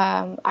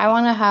 I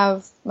want to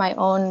have my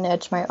own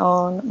niche, my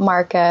own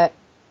market,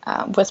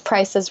 with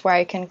prices where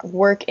I can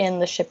work in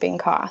the shipping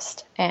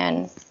cost,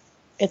 and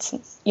it's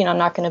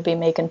not going to be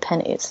making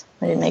pennies,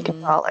 maybe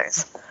making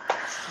dollars.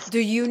 Do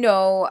you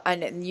know?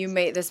 And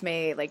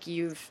like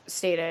you've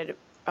stated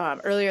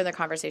earlier in the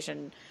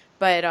conversation,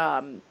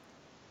 but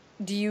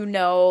do you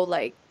know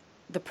like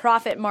the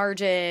profit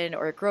margin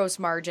or gross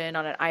margin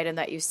on an item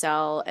that you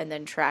sell, and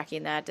then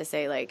tracking that to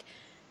say like,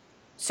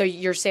 so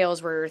your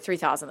sales were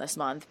 3,000 this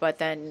month, but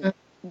then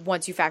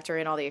once you factor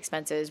in all the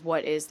expenses,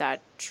 what is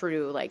that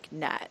true like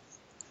net?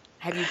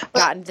 Have you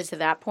gotten to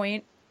that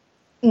point?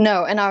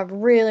 No, and I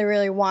really,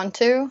 really want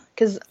to,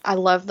 because I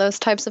love those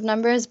types of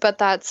numbers,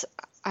 but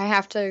I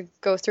have to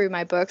go through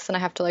my books and I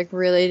have to like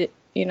really,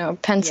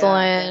 pencil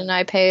in.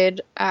 I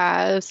paid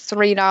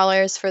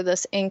 $3 for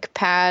this ink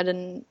pad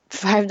and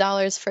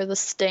 $5 for the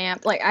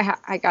stamp. Like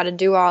I got to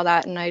do all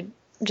that, and I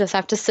just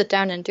have to sit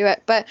down and do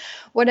it. But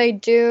what I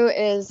do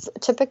is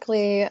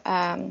typically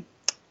a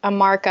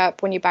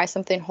markup when you buy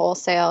something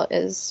wholesale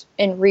is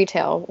in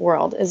retail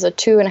world is a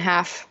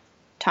 2.5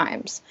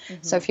 times.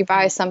 Mm-hmm. So if you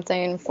buy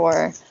something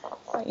for,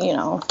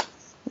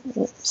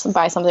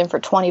 buy something for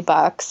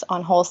 $20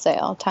 on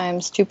wholesale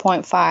times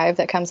 2.5,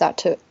 that comes out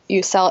to,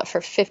 you sell it for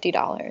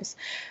 $50.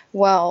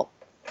 Well,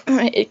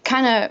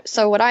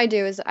 so what I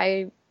do is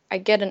I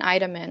get an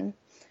item in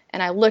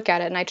and I look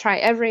at it and I try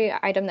every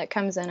item that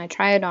comes in. I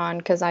try it on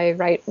because I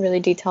write really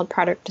detailed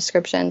product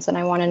descriptions and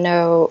I want to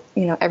know,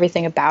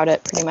 everything about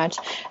it pretty much.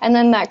 And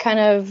then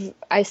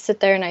I sit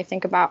there and I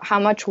think about how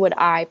much would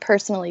I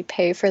personally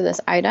pay for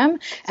this item,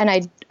 and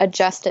I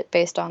adjust it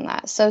based on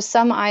that. So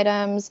some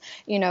items,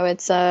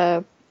 it's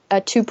a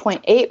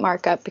 2.8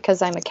 markup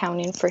because I'm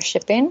accounting for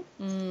shipping.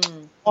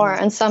 Or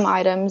in some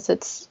items,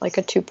 it's like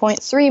a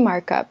 2.3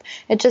 markup.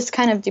 It just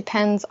kind of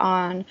depends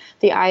on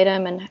the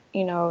item and,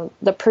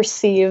 the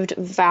perceived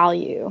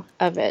value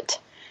of it.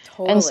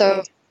 Totally. And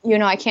so,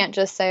 I can't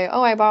just say,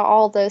 oh, I bought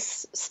all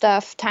this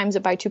stuff, times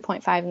it by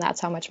 2.5, and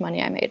that's how much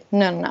money I made.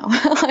 No.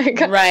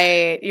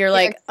 Right. You're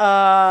like,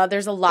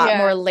 there's a lot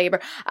more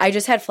labor. I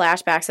just had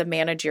flashbacks of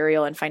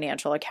managerial and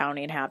financial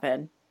accounting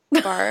happen.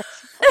 Barf.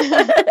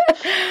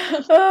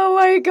 Oh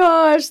my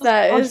gosh,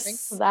 that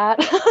is that.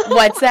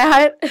 What's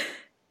that?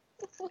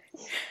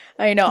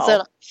 I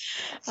know.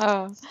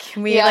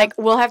 Can we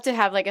we'll have to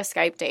have like a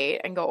Skype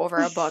date and go over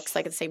our books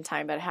like at the same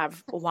time, but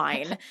have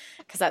wine,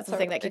 because that's the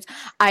thing that keeps.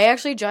 I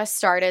actually just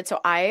started,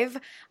 so I've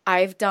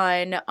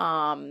done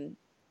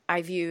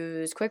I've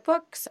used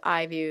QuickBooks,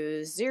 I've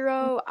used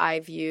Xero,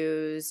 I've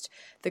used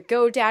the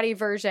GoDaddy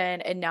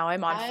version, and now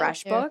I'm on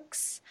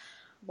FreshBooks.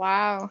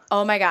 Wow.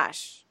 Oh my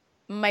gosh.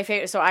 My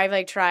favorite. So I've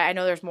I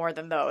know there's more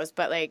than those,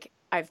 but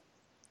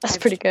that's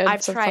pretty good.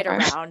 I've tried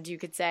around, you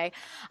could say.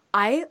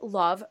 I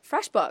love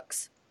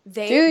FreshBooks.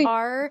 They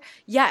are,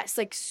 yes,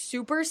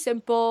 super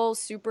simple,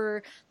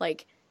 super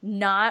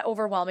not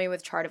overwhelming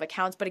with chart of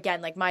accounts. But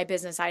again, my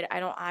business, I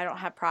don't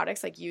have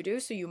products like you do,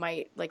 so you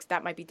might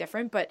that might be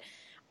different. But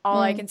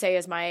all I can say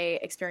is my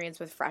experience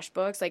with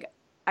FreshBooks.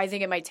 I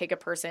think it might take a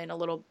person a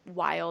little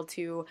while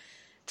to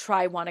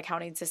try one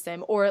accounting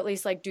system, or at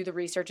least do the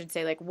research and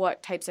say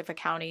what types of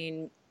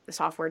accounting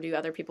software do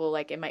other people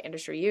in my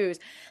industry use.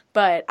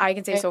 But I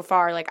can say so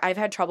far, I've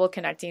had trouble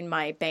connecting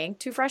my bank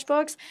to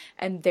FreshBooks,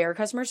 and their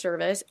customer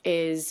service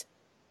is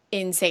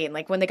insane.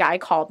 When the guy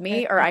called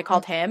me, or I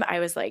called him, I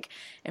was like,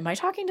 am I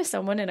talking to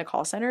someone in a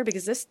call center?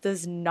 Because this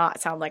does not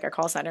sound like a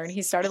call center. And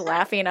he started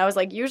laughing. I was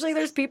like, usually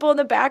there's people in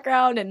the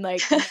background, and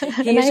he's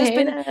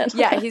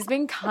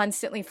been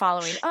constantly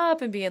following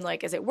up and being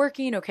like, is it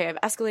working? Okay,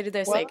 I've escalated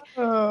this.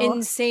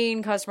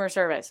 Insane customer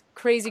service.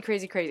 Crazy.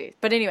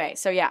 But anyway,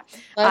 so yeah.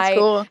 That's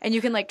cool. And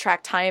you can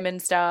track time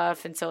and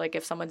stuff. And so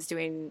if someone's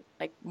doing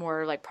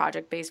more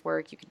project-based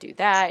work, you can do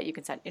that. You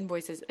can send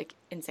invoices,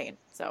 insane.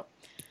 So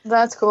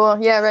that's cool.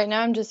 Yeah, right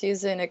now I'm just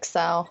using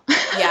Excel.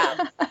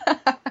 Yeah.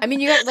 I mean,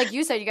 you got,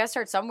 you said, you got to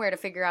start somewhere to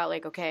figure out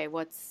okay,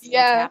 what's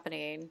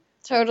happening.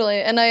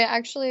 Totally. And I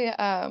actually,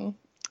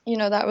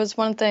 that was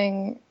one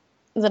thing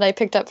that I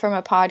picked up from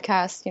a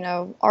podcast,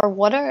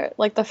 what are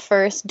the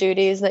first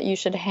duties that you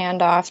should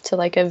hand off to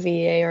a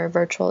VA or a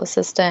virtual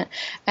assistant?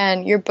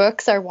 And your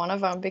books are one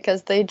of them,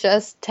 because they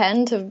just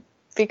tend to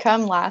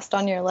become last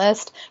on your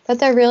list, but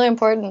they're really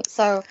important.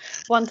 So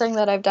one thing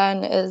that I've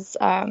done is,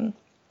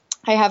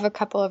 I have a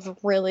couple of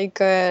really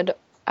good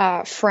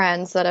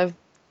friends that have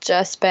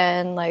just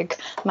been my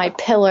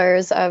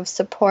pillars of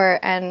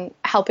support and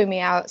helping me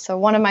out. So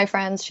one of my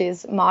friends,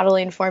 she's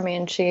modeling for me,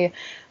 and she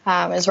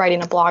is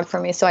writing a blog for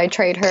me. So I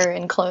trade her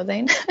in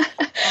clothing.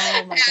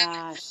 Oh my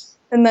gosh.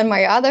 And then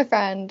my other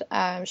friend,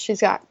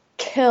 she's got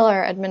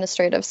killer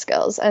administrative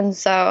skills. And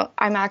so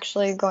I'm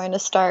actually going to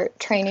start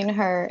training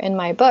her in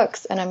my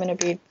books, and I'm going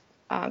to be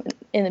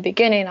in the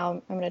beginning,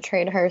 I'm going to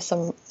trade her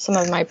some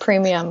of my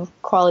premium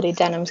quality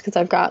denims, because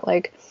I've got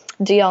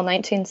DL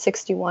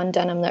 1961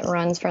 denim that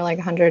runs for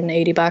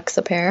 $180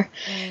 a pair.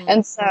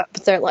 And so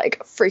they're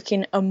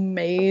freaking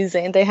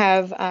amazing. They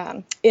have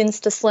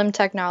Insta Slim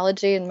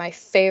technology, and my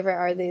favorite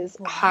are these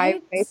high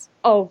waist.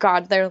 Oh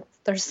God, they're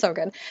so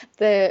good.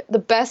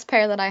 The best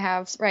pair that I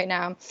have right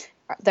now,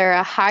 they're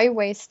a high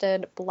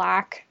waisted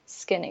black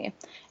skinny,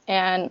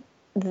 and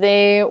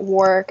they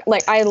work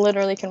I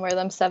literally can wear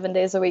them 7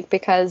 days a week,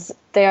 because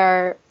they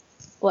are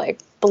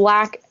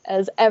black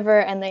as ever,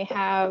 and they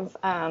have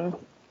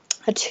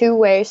a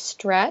two-way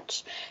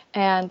stretch,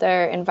 and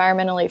they're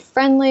environmentally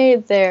friendly.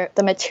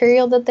 The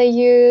material that they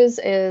use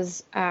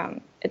is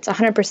it's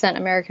 100%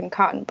 American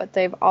cotton, but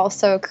they've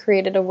also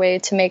created a way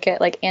to make it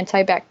like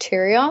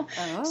antibacterial.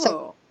 Oh.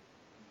 So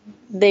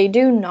they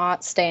do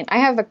not stain. I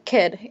have a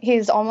kid.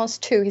 He's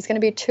almost 2. He's going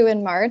to be 2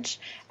 in March,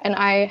 and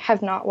I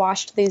have not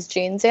washed these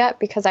jeans yet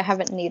because I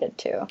haven't needed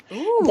to.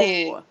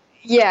 Ooh.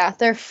 Yeah,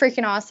 they're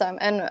freaking awesome.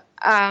 And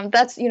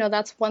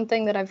that's one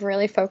thing that I've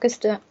really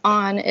focused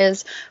on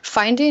is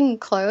finding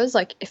clothes.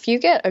 Like if you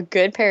get a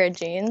good pair of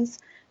jeans,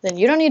 then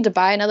you don't need to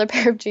buy another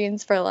pair of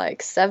jeans for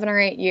like 7 or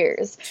 8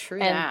 years. True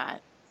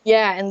that.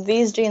 Yeah, and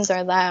these jeans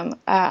are them.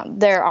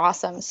 They're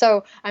awesome.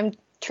 So I'm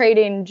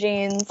trading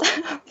jeans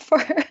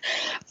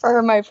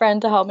for my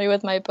friend to help me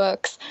with my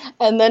books.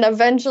 And then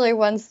eventually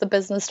once the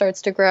business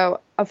starts to grow,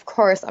 of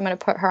course, I'm going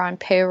to put her on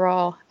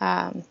payroll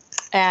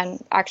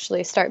and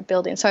actually start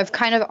building. So I've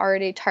kind of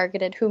already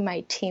targeted who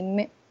my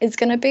team is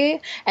going to be,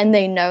 and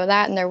they know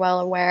that and they're well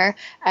aware.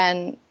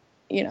 And,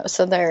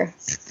 so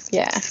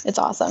it's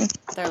awesome.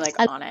 They're like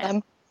on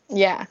it.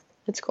 Yeah,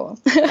 it's cool.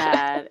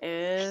 That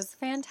is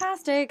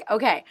fantastic.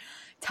 Okay.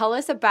 Tell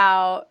us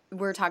about,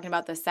 we're talking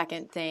about the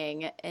second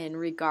thing in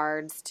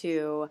regards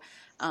to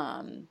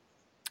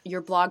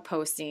your blog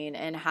posting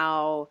and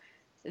how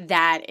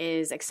that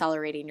is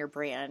accelerating your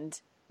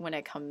brand when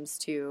it comes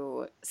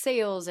to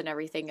sales and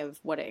everything of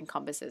what it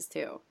encompasses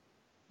too.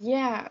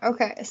 Yeah,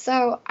 okay.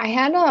 So I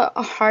had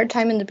a hard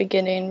time in the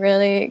beginning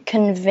really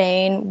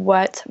conveying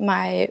what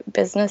my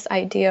business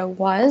idea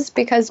was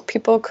because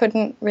people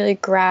couldn't really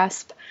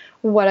grasp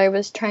what I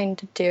was trying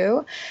to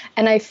do.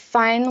 And I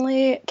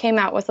finally came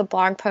out with a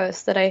blog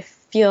post that I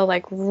feel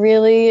like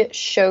really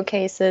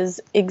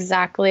showcases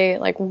exactly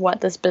like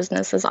what this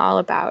business is all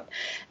about.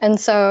 And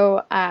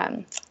so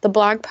the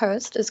blog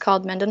post is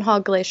called Mendenhall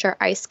Glacier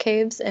Ice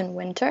Caves in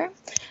Winter.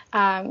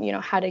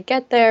 How to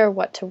get there,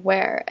 what to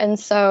wear. And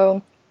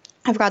so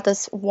I've got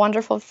this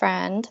wonderful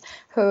friend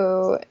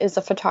who is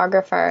a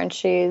photographer, and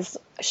she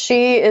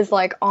is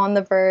like on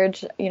the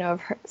verge,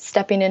 of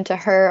stepping into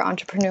her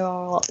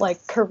entrepreneurial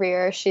like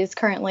career. She's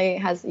currently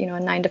has, a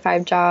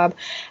 9-to-5 job,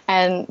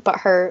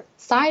 but her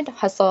side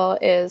hustle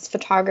is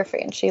photography,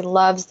 and she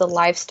loves the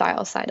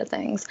lifestyle side of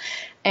things.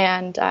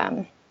 And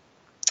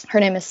her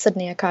name is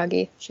Sydney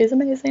Akagi. She's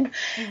amazing.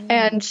 Mm-hmm.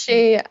 And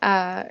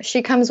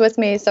she comes with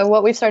me. So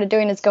what we've started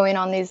doing is going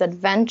on these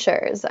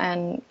adventures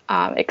and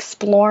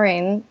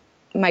exploring.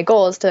 My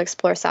goal is to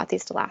explore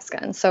Southeast Alaska.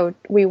 And so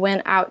we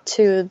went out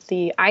to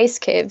the ice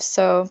caves.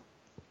 So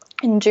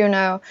in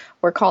Juneau,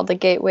 we're called the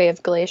Gateway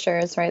of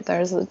Glaciers, right?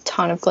 There's a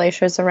ton of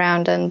glaciers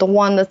around. And the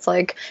one that's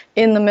like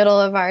in the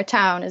middle of our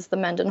town is the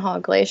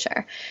Mendenhall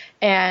Glacier.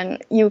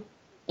 And you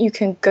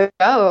can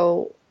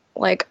go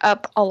like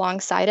up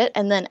alongside it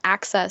and then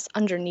access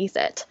underneath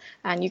it.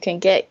 And you can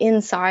get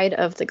inside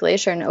of the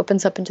glacier, and it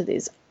opens up into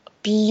these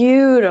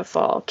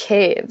beautiful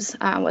caves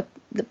with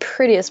the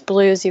prettiest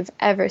blues you've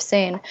ever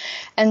seen.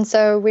 And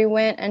so we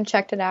went and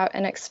checked it out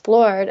and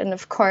explored. And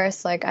of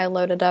course, like I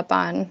loaded up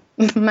on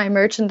my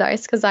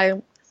merchandise because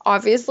I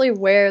obviously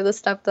wear the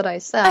stuff that I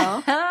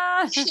sell.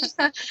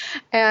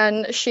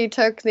 And she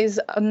took these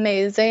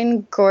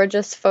amazing,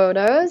 gorgeous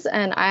photos,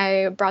 and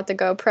I brought the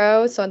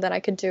GoPro so that I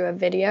could do a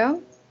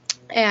video.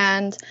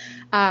 And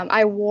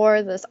I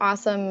wore this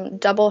awesome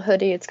double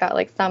hoodie. It's got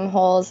like thumb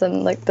holes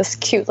and like this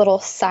cute little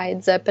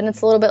side zip, and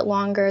it's a little bit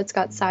longer. It's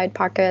got side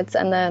pockets.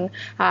 And then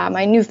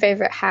my new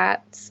favorite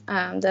hats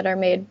that are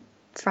made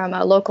from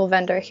a local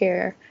vendor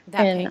here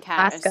that in pink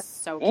hat Alaska. Is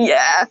so cute.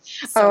 Yeah.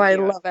 So I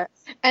cute. love it.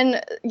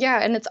 And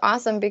and it's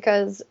awesome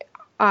because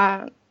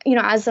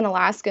as an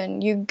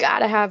Alaskan, you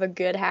gotta have a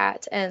good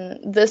hat.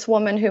 And this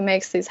woman who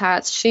makes these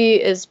hats, she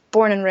is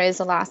born and raised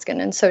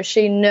Alaskan, and so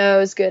she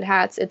knows good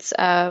hats. It's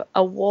a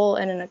wool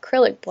and an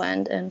acrylic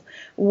blend, and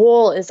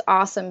wool is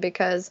awesome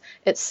because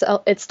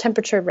it's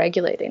temperature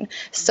regulating.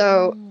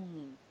 So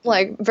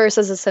like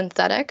versus a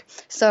synthetic.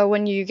 So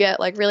when you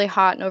get like really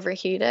hot and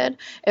overheated,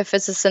 if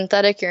it's a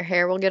synthetic, your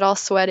hair will get all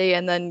sweaty,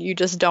 and then you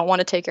just don't want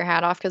to take your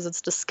hat off because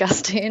it's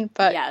disgusting.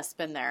 But yes,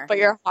 been there. But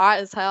you're hot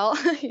as hell.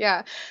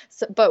 Yeah.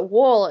 So, but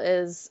wool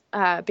is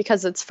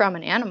because it's from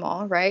an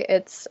animal, right?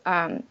 It's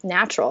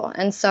natural,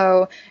 and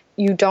so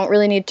you don't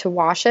really need to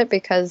wash it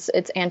because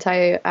it's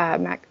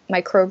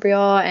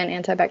microbial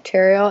and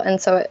antibacterial, and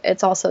so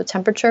it's also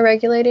temperature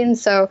regulating.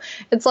 So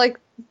it's like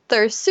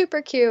they're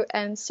super cute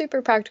and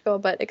super practical,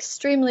 but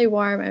extremely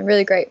warm and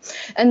really great.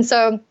 And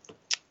so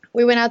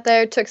we went out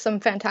there, took some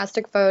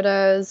fantastic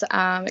photos,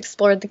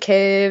 explored the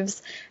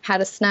caves,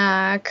 had a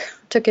snack,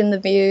 took in the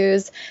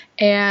views,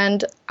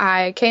 and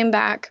I came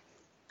back,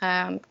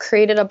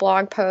 created a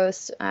blog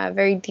post,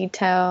 very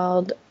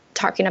detailed,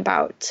 talking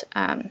about,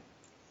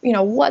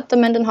 what the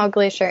Mendenhall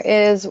Glacier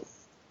is,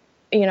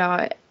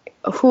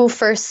 who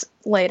first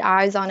laid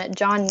eyes on it.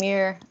 John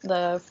Muir,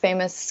 the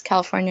famous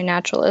California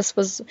naturalist,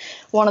 was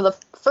one of the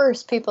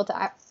first people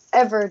to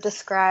ever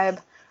describe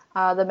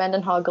the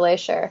Mendenhall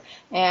Glacier.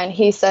 And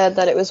he said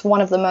that it was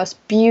one of the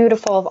most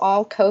beautiful of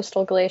all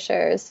coastal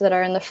glaciers that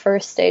are in the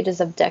first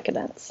stages of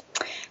decadence.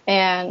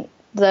 And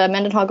the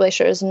Mendenhall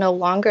Glacier is no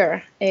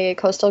longer a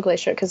coastal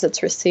glacier because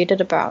it's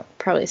receded about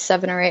probably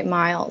 7 or 8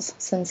 miles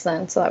since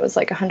then. So that was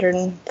like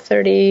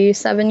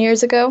 137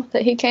 years ago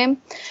that he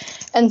came.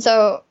 And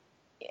so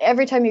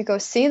every time you go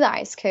see the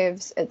ice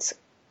caves, it's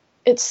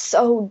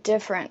so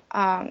different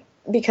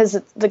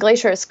because the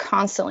glacier is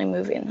constantly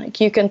moving. Like,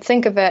 you can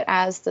think of it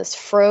as this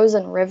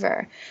frozen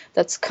river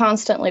that's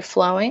constantly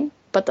flowing,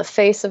 but the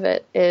face of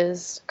it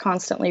is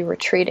constantly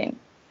retreating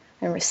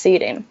and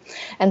receding.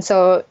 And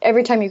so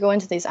every time you go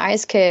into these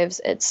ice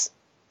caves, it's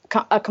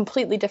a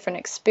completely different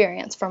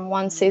experience from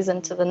one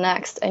season to the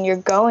next. And you're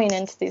going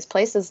into these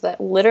places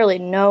that literally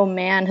no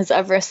man has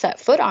ever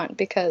set foot on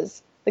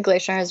because the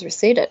glacier has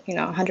receded,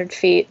 100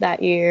 feet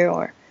that year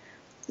or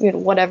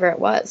whatever it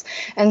was.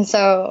 And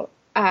so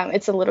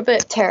it's a little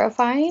bit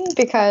terrifying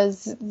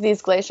because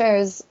these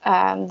glaciers,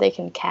 they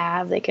can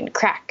calve, they can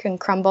crack and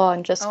crumble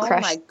and just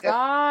crush. Oh my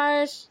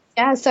gosh.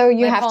 Yeah, so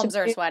you have to. My palms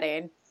are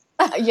sweating.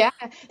 Yeah.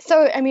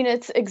 So, I mean,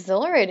 it's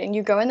exhilarating.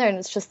 You go in there and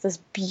it's just this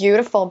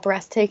beautiful,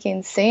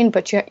 breathtaking scene,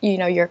 but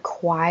you're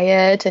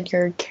quiet and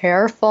you're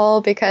careful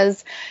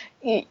because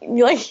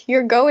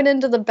you're going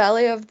into the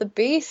belly of the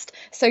beast.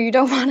 So you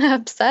don't want to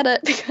upset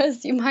it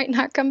because you might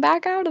not come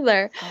back out of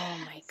there. Oh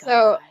my gosh.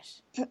 So,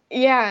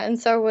 yeah. And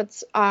so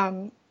it's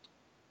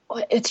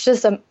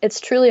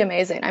truly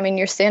amazing. I mean,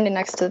 you're standing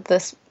next to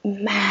this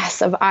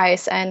mass of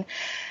ice, and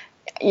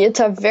it's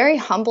a very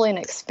humbling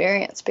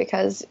experience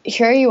because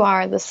here you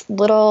are, this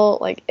little,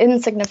 like,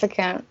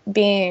 insignificant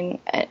being,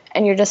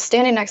 and you're just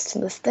standing next to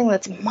this thing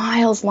that's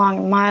miles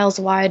long, miles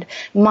wide,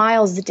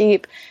 miles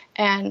deep,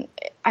 and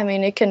I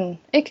mean, it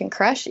can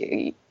crush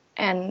you,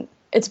 and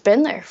it's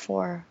been there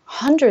for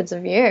hundreds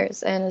of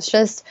years, and it's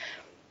just,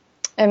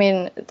 I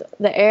mean,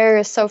 the air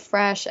is so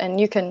fresh, and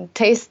you can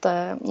taste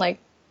the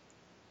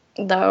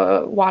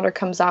water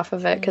comes off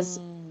of it because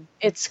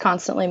it's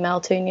constantly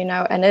melting,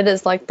 and it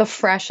is like the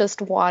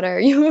freshest water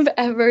you have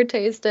ever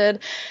tasted.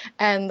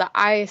 And the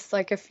ice,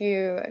 like if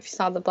you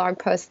saw the blog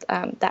post,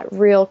 that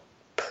real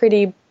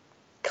pretty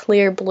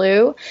clear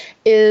blue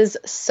is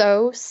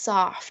so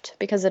soft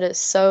because it is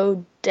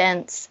so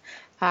dense.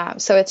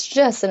 So it's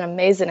just an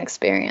amazing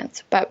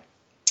experience. But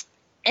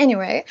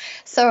anyway,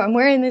 so I'm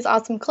wearing these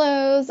awesome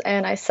clothes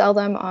and I sell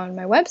them on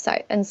my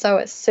website. And so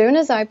as soon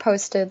as I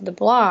posted the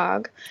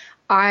blog,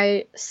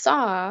 I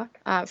saw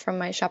from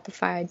my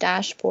Shopify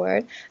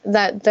dashboard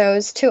that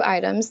those 2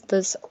 items,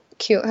 this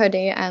cute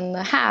hoodie and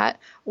the hat,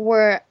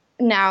 were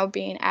now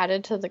being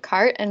added to the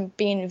cart and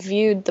being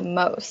viewed the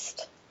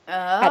most.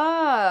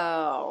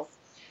 Oh.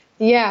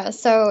 Yeah,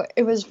 so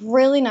it was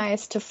really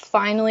nice to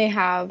finally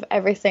have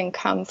everything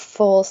come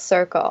full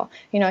circle.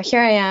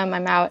 Here I am,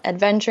 I'm out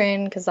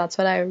adventuring because that's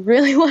what I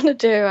really want to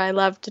do. I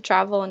love to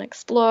travel and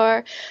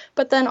explore.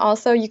 But then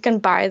also you can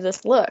buy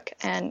this look,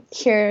 and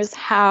here's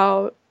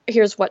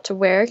what to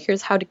wear,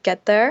 here's how to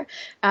get there.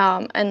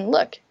 And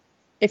look,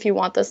 if you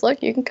want this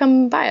look, you can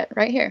come buy it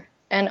right here.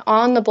 And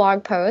on the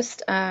blog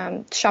post,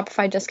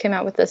 Shopify just came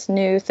out with this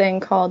new thing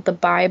called the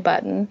buy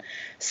button.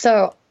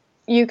 So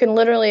you can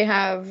literally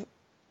have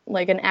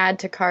like an add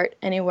to cart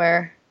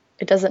anywhere.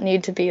 It doesn't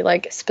need to be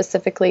like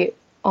specifically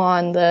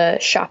on the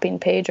shopping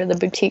page or the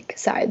boutique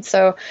side.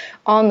 So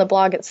on the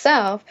blog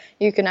itself,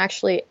 you can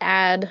actually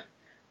add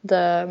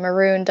the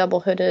maroon double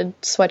hooded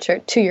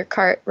sweatshirt to your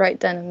cart right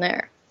then and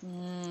there.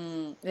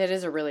 It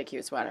is a really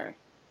cute sweater.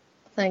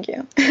 Thank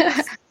you.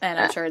 Yes. And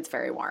I'm sure it's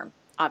very warm,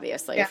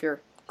 obviously, if you're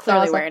It's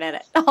clearly awesome. wearing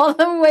it all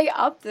the way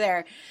up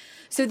there.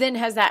 So then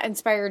has that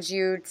inspired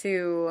you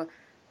to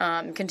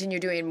continue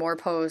doing more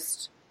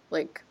posts,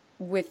 like,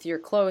 with your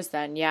clothes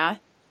then, yeah?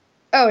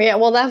 Oh, yeah.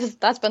 Well,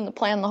 that's been the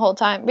plan the whole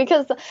time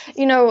because,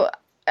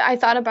 I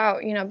thought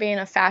about, being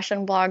a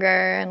fashion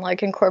blogger and,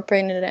 like,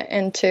 incorporating it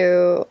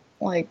into,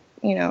 like,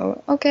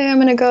 okay, I'm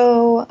going to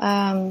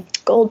go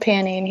gold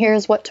panning.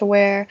 Here's what to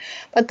wear.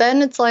 But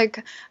then it's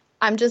like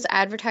I'm just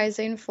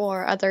advertising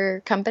for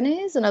other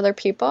companies and other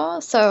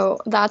people. So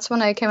that's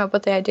when I came up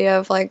with the idea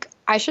of, like,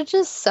 I should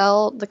just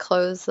sell the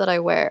clothes that I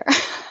wear.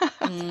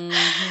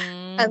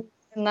 And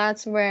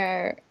that's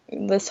where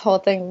this whole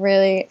thing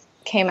really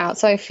came out.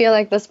 So I feel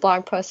like this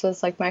blog post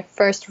was like my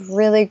first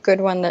really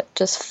good one that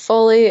just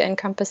fully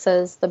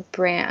encompasses the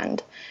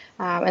brand.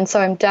 And so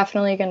I'm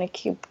definitely going to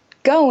keep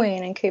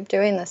going and keep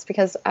doing this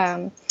because,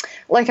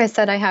 like I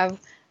said, I have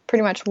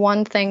pretty much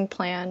one thing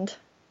planned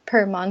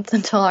per month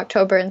until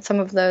October, and some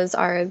of those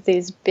are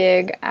these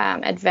big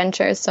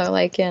adventures. So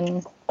like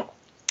in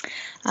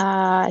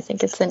I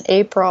think it's in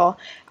April,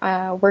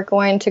 we're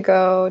going to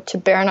go to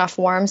Baranof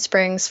Warm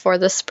Springs for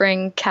the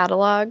spring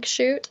catalog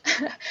shoot.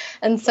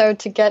 And so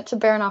to get to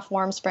Baranof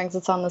Warm Springs,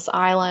 it's on this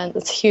island,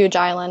 this huge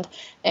island,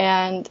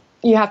 and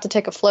you have to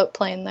take a float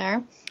plane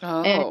there.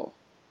 Oh. And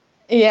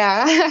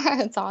yeah,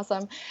 it's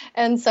awesome.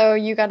 And so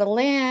you got to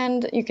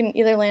land. You can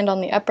either land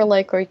on the upper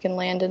lake or you can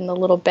land in the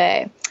little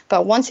bay.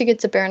 But once you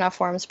get to Baranof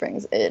Warm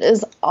Springs, it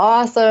is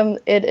awesome.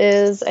 It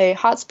is a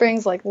hot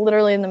springs, like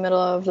literally in the middle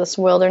of this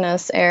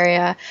wilderness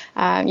area.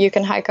 You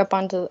can get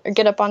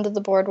up onto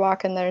the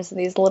boardwalk, and there's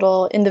these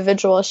little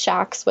individual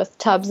shacks with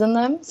tubs in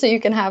them. So you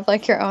can have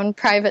like your own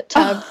private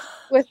tub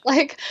with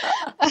like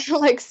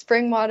like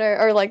spring water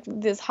or like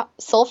these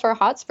sulfur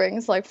hot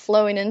springs like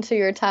flowing into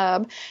your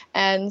tub,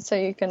 and so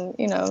you can,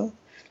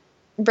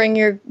 bring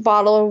your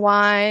bottle of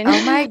wine.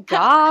 Oh my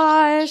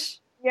gosh.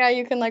 Yeah,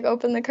 you can like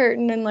open the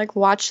curtain and like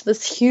watch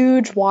this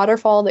huge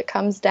waterfall that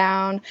comes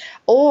down.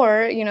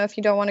 Or, if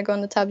you don't want to go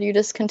in the tub, you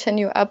just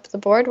continue up the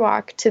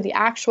boardwalk to the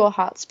actual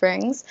hot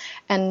springs.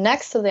 And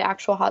next to the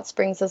actual hot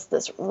springs is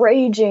this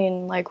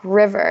raging like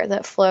river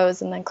that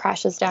flows and then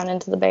crashes down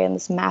into the bay in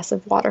this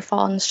massive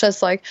waterfall. And it's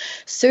just like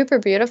super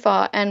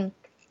beautiful. And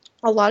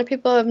a lot of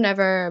people have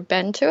never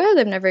been to it.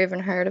 They've never even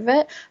heard of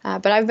it.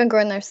 But I've been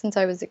going there since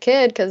I was a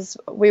kid because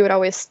we would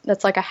always,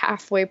 that's like a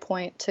halfway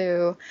point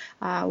to,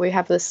 we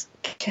have this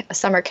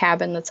summer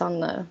cabin that's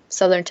on the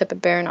southern tip of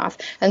Baranof.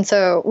 And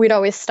so we'd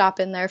always stop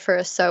in there for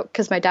a soak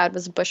because my dad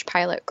was a bush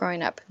pilot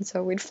growing up. And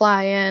so we'd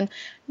fly in,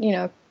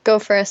 go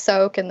for a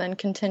soak and then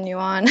continue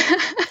on.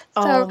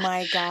 Oh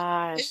my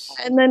gosh.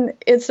 And then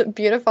it's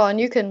beautiful. And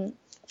you can,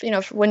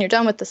 when you're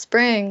done with the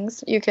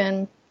springs, you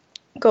can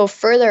go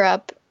further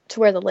up to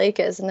where the lake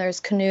is, and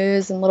there's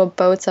canoes and little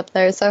boats up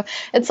there. So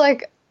it's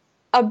like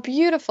a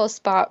beautiful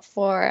spot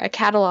for a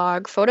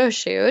catalog photo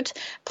shoot.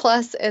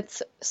 Plus,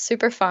 it's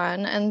super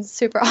fun and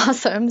super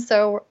awesome.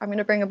 So I'm going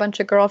to bring a bunch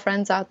of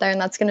girlfriends out there,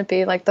 and that's going to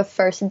be like the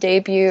first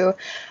debut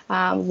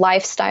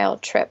lifestyle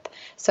trip.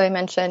 So I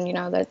mentioned,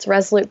 that it's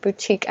Resolute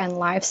Boutique and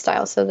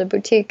Lifestyle. So the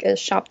boutique is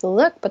shop the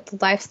look, but the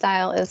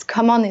lifestyle is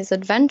come on these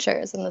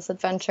adventures. And this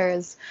adventure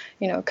is,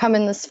 come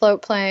in this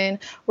float plane.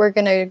 We're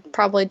going to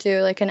probably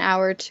do like an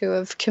hour or two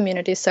of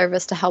community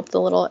service to help the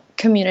little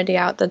community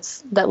out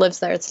that lives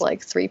there. It's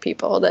like 3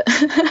 people that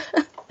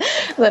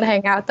that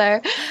hang out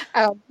there.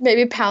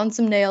 Maybe pound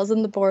some nails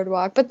in the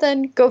boardwalk, but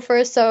then go for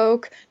a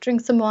soak,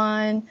 drink some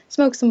wine,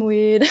 smoke some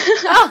weed.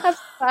 Oh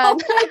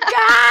my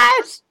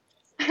gosh!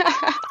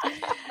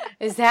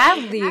 Is that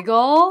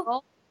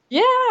legal?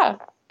 Yeah. Oh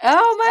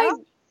my!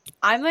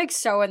 I'm like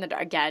so in the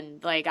again.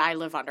 Like I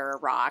live under a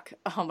rock.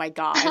 Oh my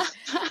gosh.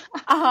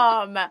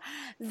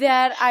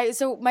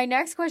 So my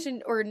next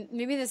question, or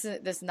maybe this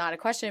is not a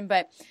question,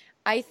 but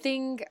I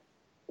think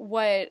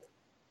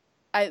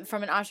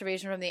from an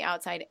observation from the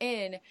outside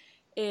in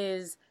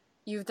is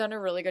you've done a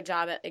really good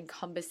job at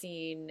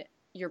encompassing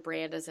your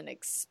brand as an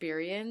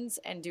experience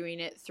and doing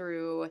it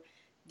through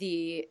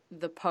the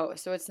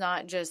post. So it's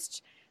not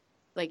just,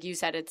 like you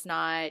said, it's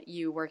not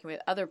you working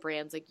with other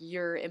brands. Like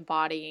you're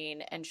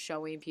embodying and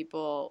showing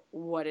people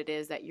what it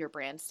is that your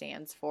brand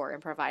stands for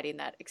and providing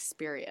that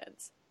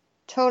experience.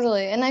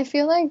 Totally. And I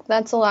feel like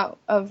that's a lot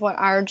of what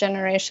our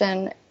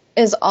generation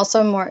is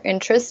also more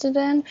interested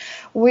in.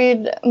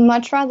 We'd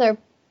much rather,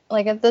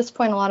 like at this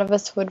point, a lot of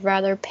us would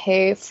rather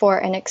pay for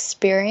an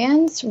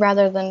experience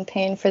rather than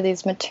paying for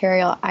these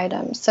material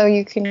items. So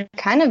you can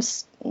kind of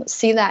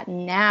see that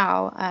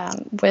now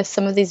with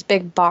some of these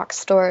big box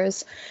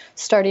stores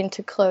starting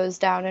to close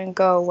down and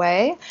go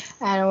away.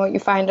 And what you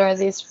find are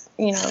these,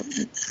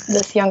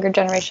 this younger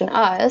generation,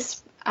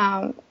 us,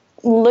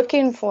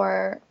 looking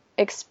for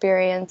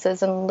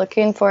experiences and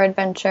looking for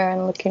adventure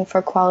and looking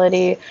for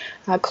quality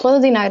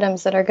clothing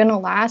items that are going to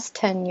last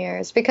 10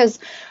 years because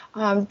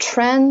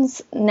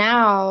trends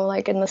now,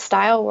 like in the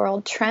style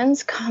world,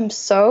 trends come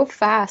so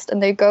fast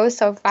and they go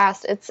so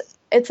fast.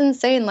 It's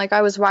insane. Like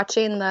I was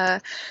watching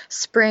the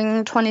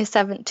spring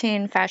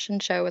 2017 fashion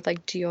show with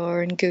like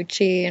Dior and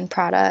Gucci and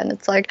Prada, and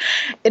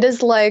it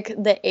is like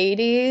the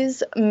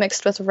 80s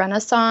mixed with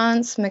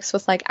Renaissance, mixed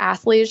with like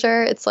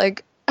athleisure. It's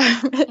like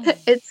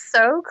it's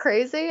so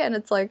crazy and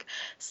it's like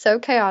so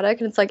chaotic,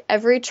 and it's like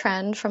every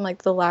trend from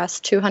like the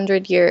last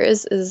 200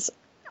 years is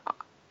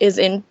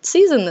in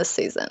season this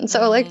season.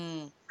 So like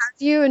how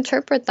do you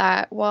interpret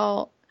that?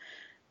 Well,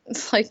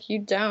 it's like you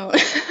don't.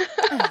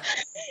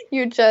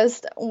 You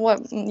just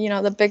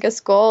the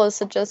biggest goal is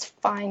to just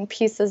find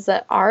pieces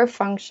that are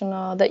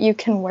functional that you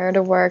can wear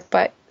to work,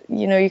 but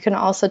you can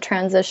also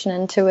transition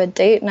into a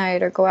date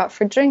night or go out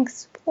for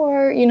drinks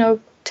or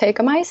take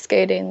them ice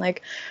skating.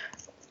 Like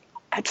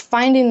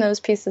finding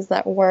those pieces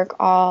that work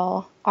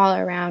all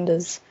around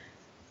is,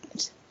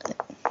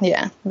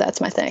 yeah, that's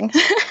my thing.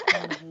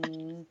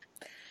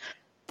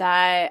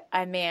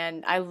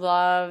 I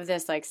love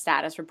this like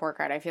status report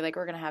card. I feel like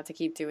we're going to have to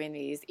keep doing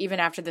these even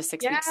after the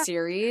 6-week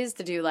series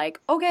to do like,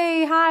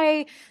 okay,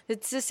 hi,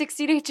 it's a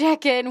 60-day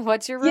check-in.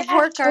 What's your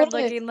report card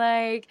looking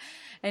like?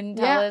 And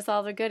tell us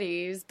all the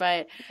goodies.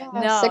 But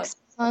no. 6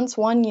 months,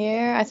 1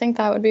 year. I think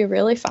that would be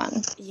really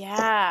fun.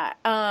 Yeah.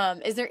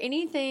 Is there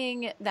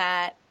anything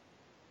that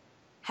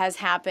has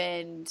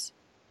happened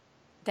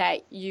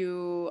that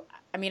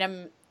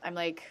I'm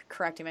like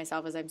correcting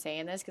myself as I'm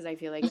saying this because I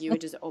feel like you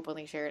would just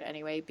openly share it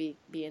anyway,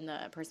 being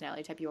the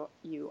personality type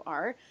you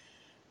are.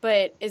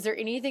 But is there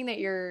anything that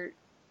you're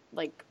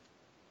like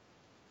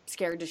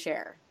scared to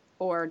share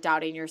or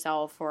doubting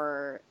yourself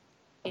or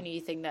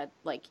anything that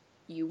like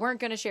you weren't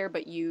going to share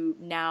but you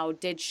now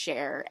did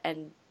share,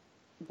 and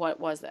what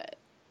was it?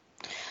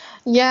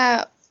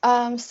 Yeah.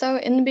 So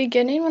in the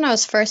beginning when I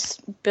was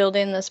first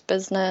building this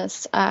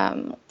business,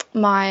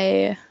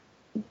 my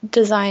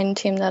design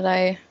team that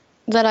I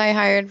that I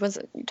hired was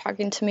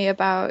talking to me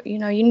about, you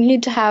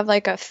need to have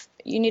like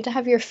you need to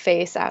have your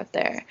face out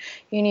there.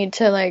 You need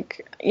to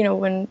like,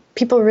 when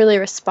people really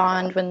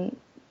respond, when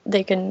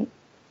they can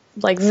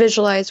like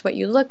visualize what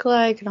you look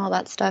like and all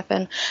that stuff.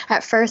 And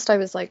at first I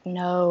was like,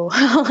 no,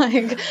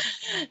 like,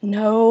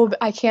 no,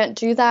 I can't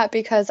do that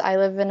because I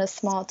live in a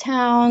small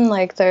town.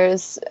 Like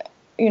there's,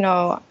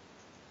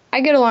 I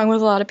get along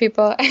with a lot of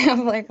people. I have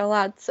like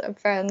lots of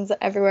friends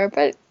everywhere,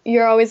 but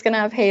you're always going to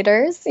have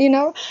haters,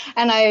 and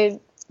I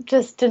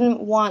just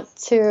didn't want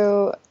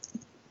to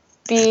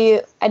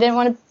I didn't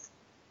want to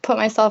put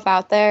myself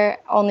out there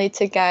only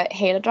to get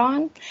hated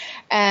on.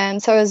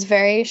 And so I was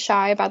very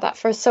shy about that.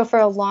 So for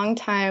a long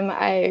time,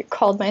 I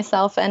called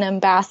myself an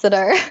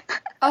ambassador.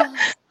 Oh.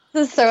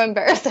 This is so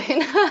embarrassing.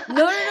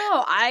 No.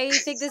 I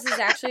think this is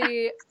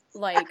actually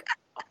like,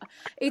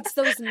 it's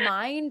those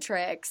mind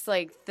tricks,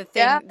 like the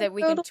thing that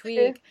we can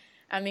tweak.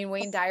 I mean,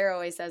 Wayne Dyer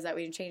always says that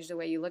when you change the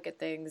way you look at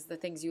things, the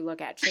things you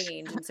look at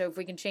change. And so if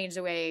we can change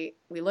the way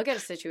we look at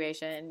a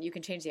situation, you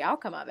can change the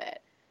outcome of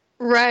it.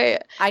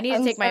 Right. I need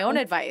to take my own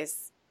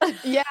advice.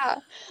 Yeah.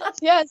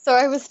 So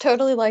I was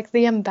totally like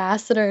the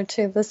ambassador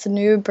to this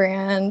new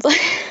brand.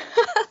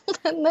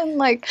 And then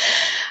like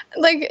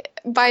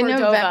by Cordova,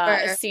 November,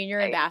 a senior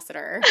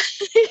ambassador.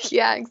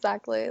 Yeah,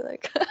 exactly.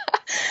 Like,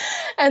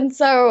 and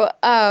so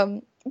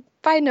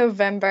by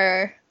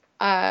November,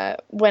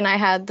 when I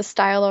had the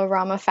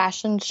Style-O-Rama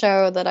fashion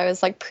show that I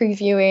was like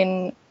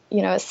previewing,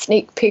 a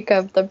sneak peek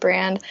of the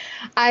brand,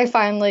 I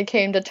finally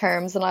came to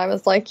terms and I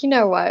was like, you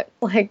know what,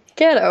 like,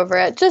 get over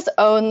it. Just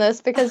own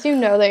this because you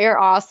know that you're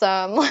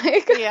awesome.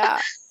 Like, yeah.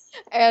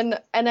 And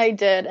I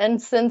did.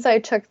 And since I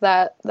took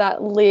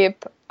that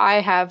leap, I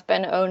have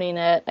been owning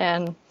it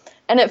and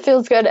it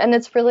feels good. And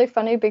it's really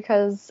funny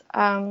because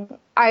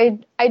I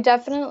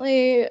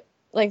definitely,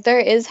 like, there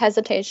is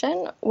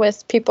heztation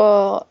with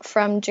people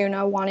from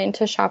Juneau wanting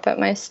to shop at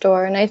my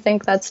store. And I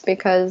think that's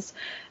because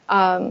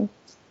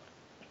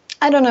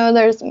I don't know,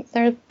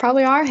 there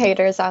probably are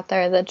haters out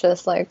there that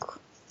just like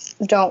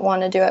don't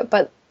want to do it.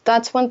 But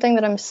that's one thing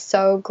that I'm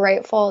so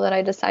grateful that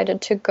I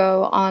decided to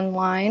go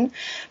online,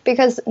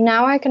 because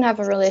now I can have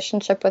a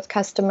relationship with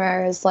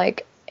customers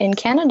like in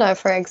Canada,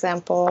 for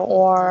example,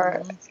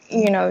 or,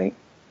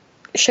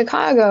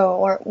 Chicago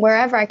or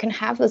wherever. I can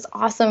have this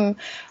awesome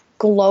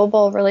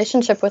global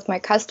relationship with my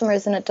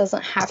customers, and it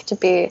doesn't have to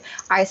be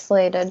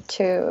isolated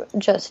to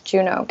just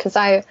Juneau, because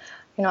I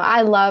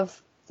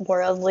love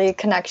worldly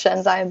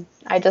connections. I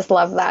just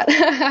love that.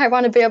 I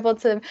want to be able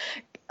to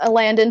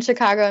land in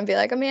Chicago and be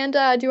like,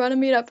 Amanda, do you want to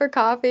meet up for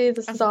coffee?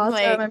 This is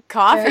awesome. Like,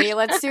 coffee.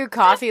 Let's do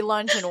coffee,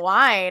 lunch, and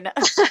wine.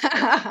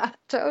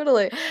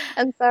 Totally.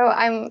 And so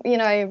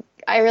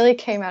I really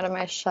came out of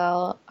my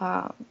shell,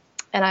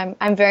 and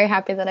I'm very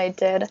happy that I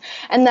did.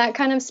 And that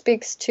kind of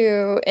speaks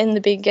to, in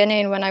the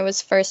beginning, when I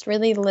was first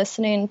really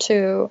listening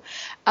to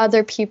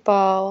other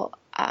people.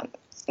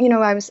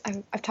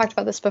 I've talked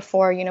about this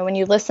before, when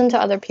you listen to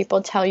other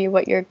people tell you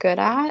what you're good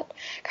at,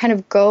 kind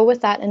of go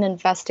with that and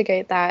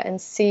investigate that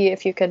and see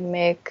if you could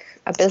make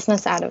a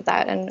business out of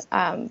that.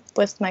 And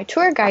with my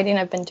tour guiding,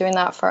 I've been doing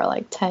that for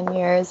like 10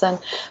 years. And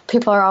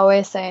people are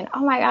always saying,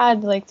 oh my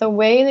God, like the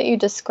way that you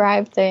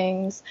describe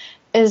things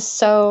is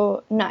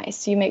so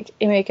nice. You make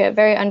it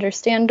very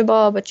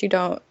understandable, but you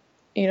don't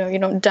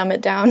dumb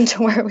it down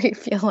to where we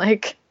feel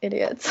like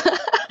idiots.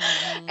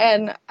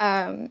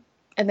 Mm-hmm.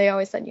 And they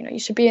always said, you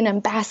should be an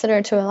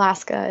ambassador to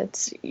Alaska.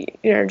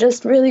 You're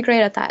just really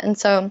great at that. And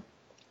so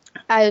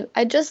I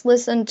just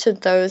listened to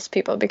those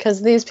people,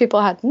 because these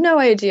people had no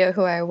idea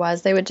who I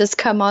was. They would just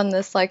come on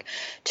this like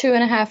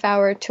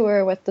 2.5-hour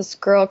tour with this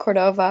girl,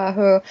 Cordova,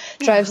 who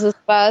drives this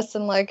bus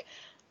and like,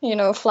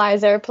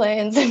 flies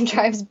airplanes and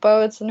drives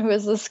boats, and who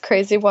is this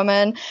crazy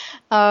woman.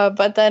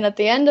 But then at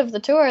the end of the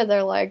tour,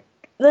 they're like,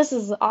 this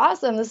is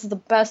awesome. This is the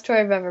best tour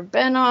I've ever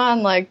been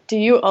on. Like, do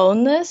you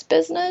own this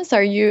business?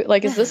 Are you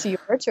like, is this your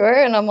tour?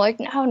 And I'm like,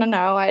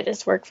 no, I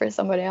just work for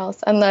somebody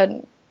else. And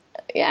then,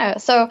 yeah.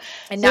 So.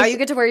 And now you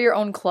get to wear your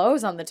own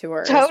clothes on the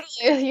tour.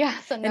 Totally. Yeah.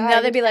 So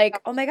now they'd be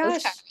like, oh my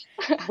gosh,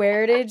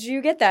 where did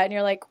you get that? And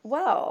you're like,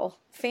 well,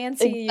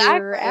 fancy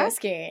you're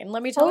asking.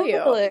 Let me tell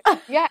you.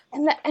 Yeah.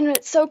 And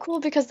it's so cool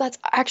because that's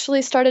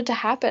actually started to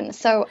happen.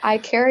 So I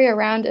carry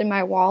around in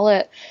my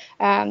wallet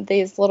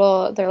these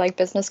little, they're like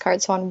business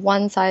cards. So on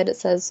one side it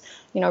says,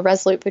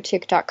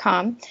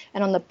 resoluteboutique.com.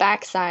 And on the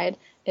back side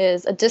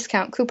is a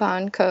discount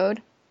coupon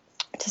code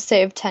to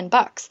save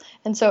 $10.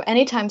 And so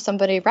anytime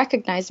somebody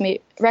recognizes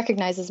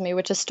me,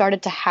 which has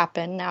started to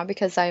happen now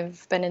because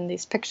I've been in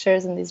these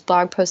pictures and these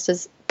blog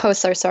posts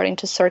are starting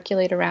to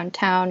circulate around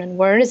town and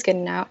word is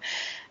getting out.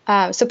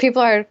 So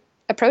people are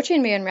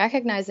approaching me and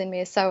recognizing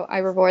me. So I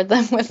reward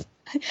them with,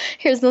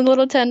 here's the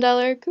little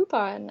 $10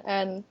 coupon.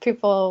 And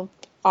people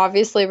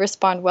obviously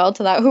respond well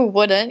to that. Who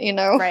wouldn't,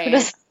 right. Who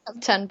doesn't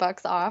have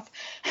 $10 off?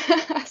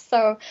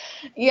 So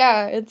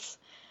yeah,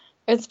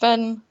 it's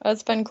been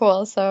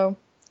cool. So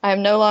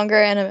I'm no longer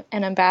an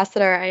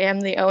ambassador. I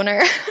am the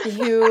owner.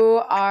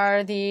 You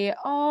are the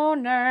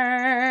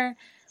owner.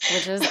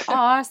 which is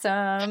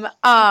awesome.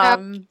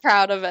 I'm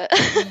proud of it.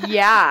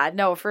 Yeah,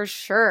 no, for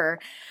sure.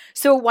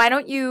 So why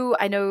don't you,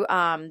 I know,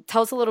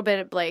 tell us a little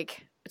bit,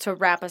 like, to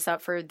wrap us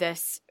up for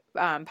this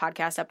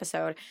podcast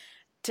episode,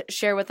 to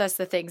share with us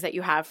the things that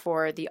you have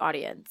for the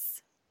audience.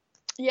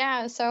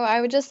 Yeah, so I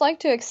would just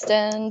like to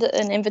extend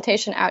an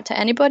invitation out to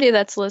anybody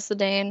that's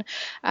listening.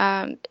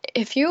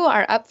 If you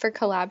are up for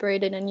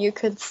collaborating and you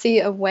could see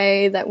a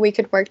way that we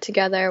could work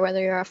together,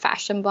 whether you're a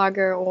fashion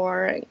blogger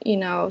or, you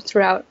know,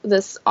 throughout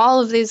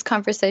all of these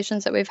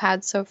conversations that we've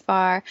had so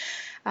far,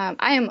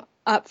 I am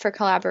up for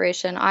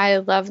collaboration. I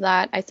love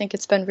that. I think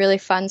it's been really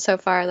fun so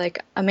far.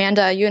 Like,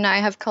 Amanda, you and I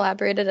have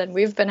collaborated and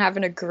we've been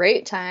having a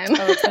great time.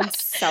 Oh, it's been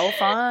so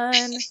fun.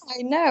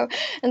 I know.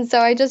 And so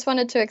I just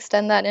wanted to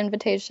extend that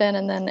invitation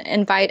and then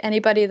invite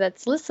anybody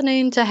that's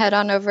listening to head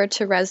on over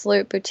to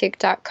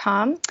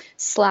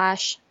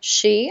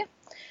resoluteboutique.com/she.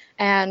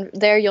 And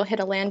there you'll hit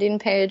a landing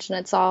page, and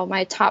it's all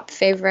my top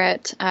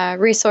favorite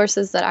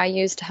resources that I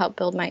use to help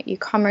build my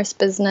e-commerce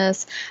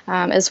business,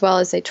 as well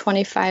as a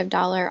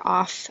 $25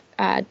 off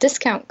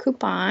discount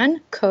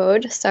coupon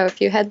code. So if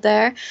you head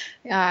there,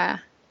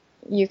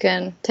 you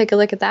can take a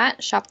look at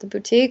that, shop the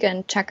boutique,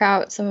 and check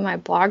out some of my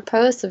blog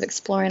posts of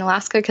exploring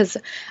Alaska, because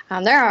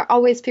there are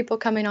always people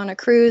coming on a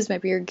cruise.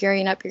 Maybe you're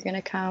gearing up, you're going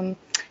to come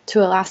to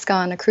Alaska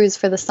on a cruise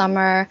for the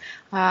summer,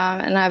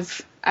 and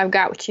I've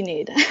got what you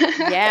need.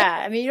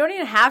 Yeah, I mean, you don't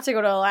even have to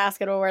go to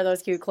Alaska to wear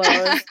those cute clothes.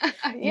 Yeah,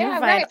 you can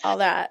find right. all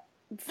that.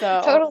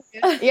 So Totally.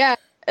 Yeah.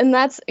 And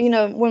that's, you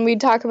know, when we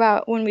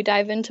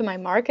dive into my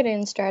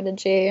marketing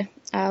strategy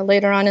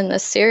later on in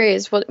this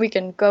series, we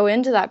can go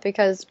into that,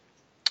 because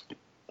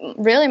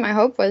really my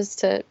hope was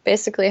to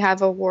basically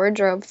have a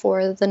wardrobe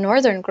for the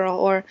northern girl,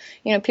 or,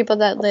 you know, people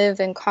that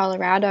live in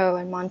Colorado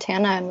and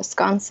Montana and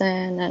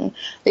Wisconsin and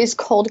these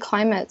cold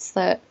climates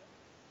that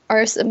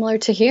are similar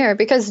to here,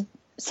 because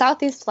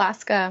Southeast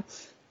Alaska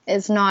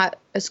is not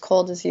as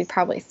cold as you'd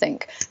probably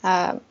think.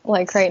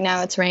 Like right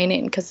now it's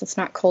raining because it's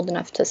not cold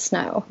enough to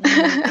snow.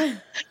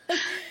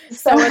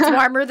 So it's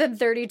warmer than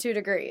 32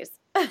 degrees.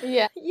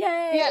 Yeah.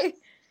 Yay.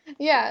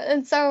 Yeah,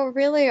 and so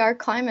really our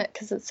climate,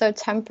 because it's so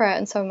temperate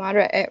and so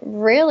moderate, it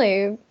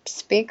really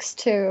speaks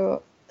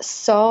to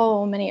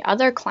so many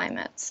other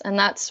climates. And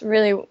that's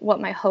really what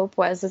my hope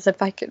was, is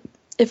if I can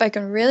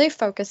really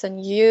focus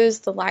and use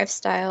the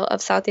lifestyle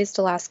of Southeast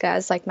Alaska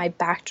as like my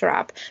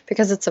backdrop,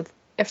 because it's a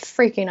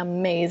freaking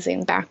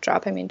amazing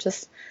backdrop. I mean,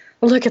 just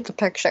look at the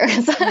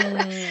pictures.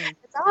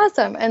 It's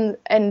awesome.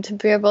 And to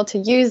be able to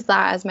use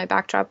that as my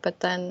backdrop, but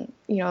then,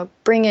 you know,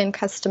 bring in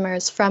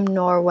customers from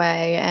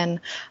Norway and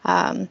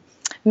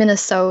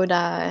Minnesota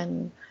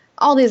and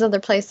all these other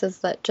places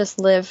that just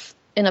live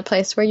in a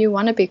place where you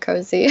want to be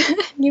cozy.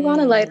 You want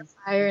to light a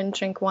fire and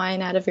drink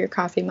wine out of your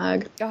coffee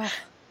mug. Oh,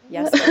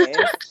 yes, please.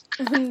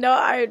 No,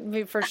 I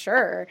mean, for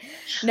sure.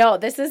 No,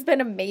 this has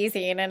been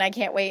amazing, and I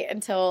can't wait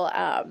until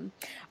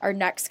our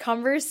next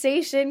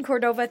conversation.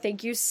 Cordova,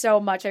 thank you so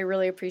much. I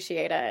really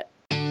appreciate it.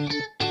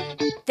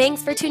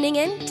 Thanks for tuning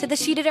in to the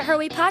She Did It Her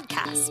Way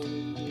podcast.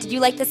 Did you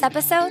like this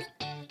episode?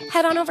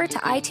 Head on over to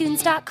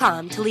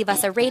iTunes.com to leave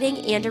us a rating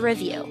and a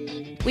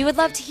review. We would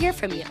love to hear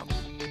from you.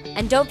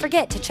 And don't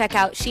forget to check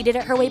out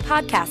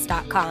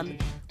SheDidItHerWayPodcast.com,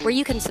 where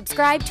you can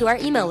subscribe to our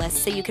email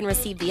list so you can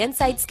receive the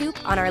inside scoop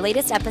on our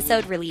latest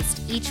episode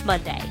released each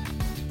Monday.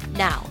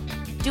 Now,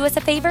 do us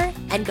a favor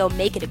and go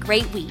make it a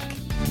great week.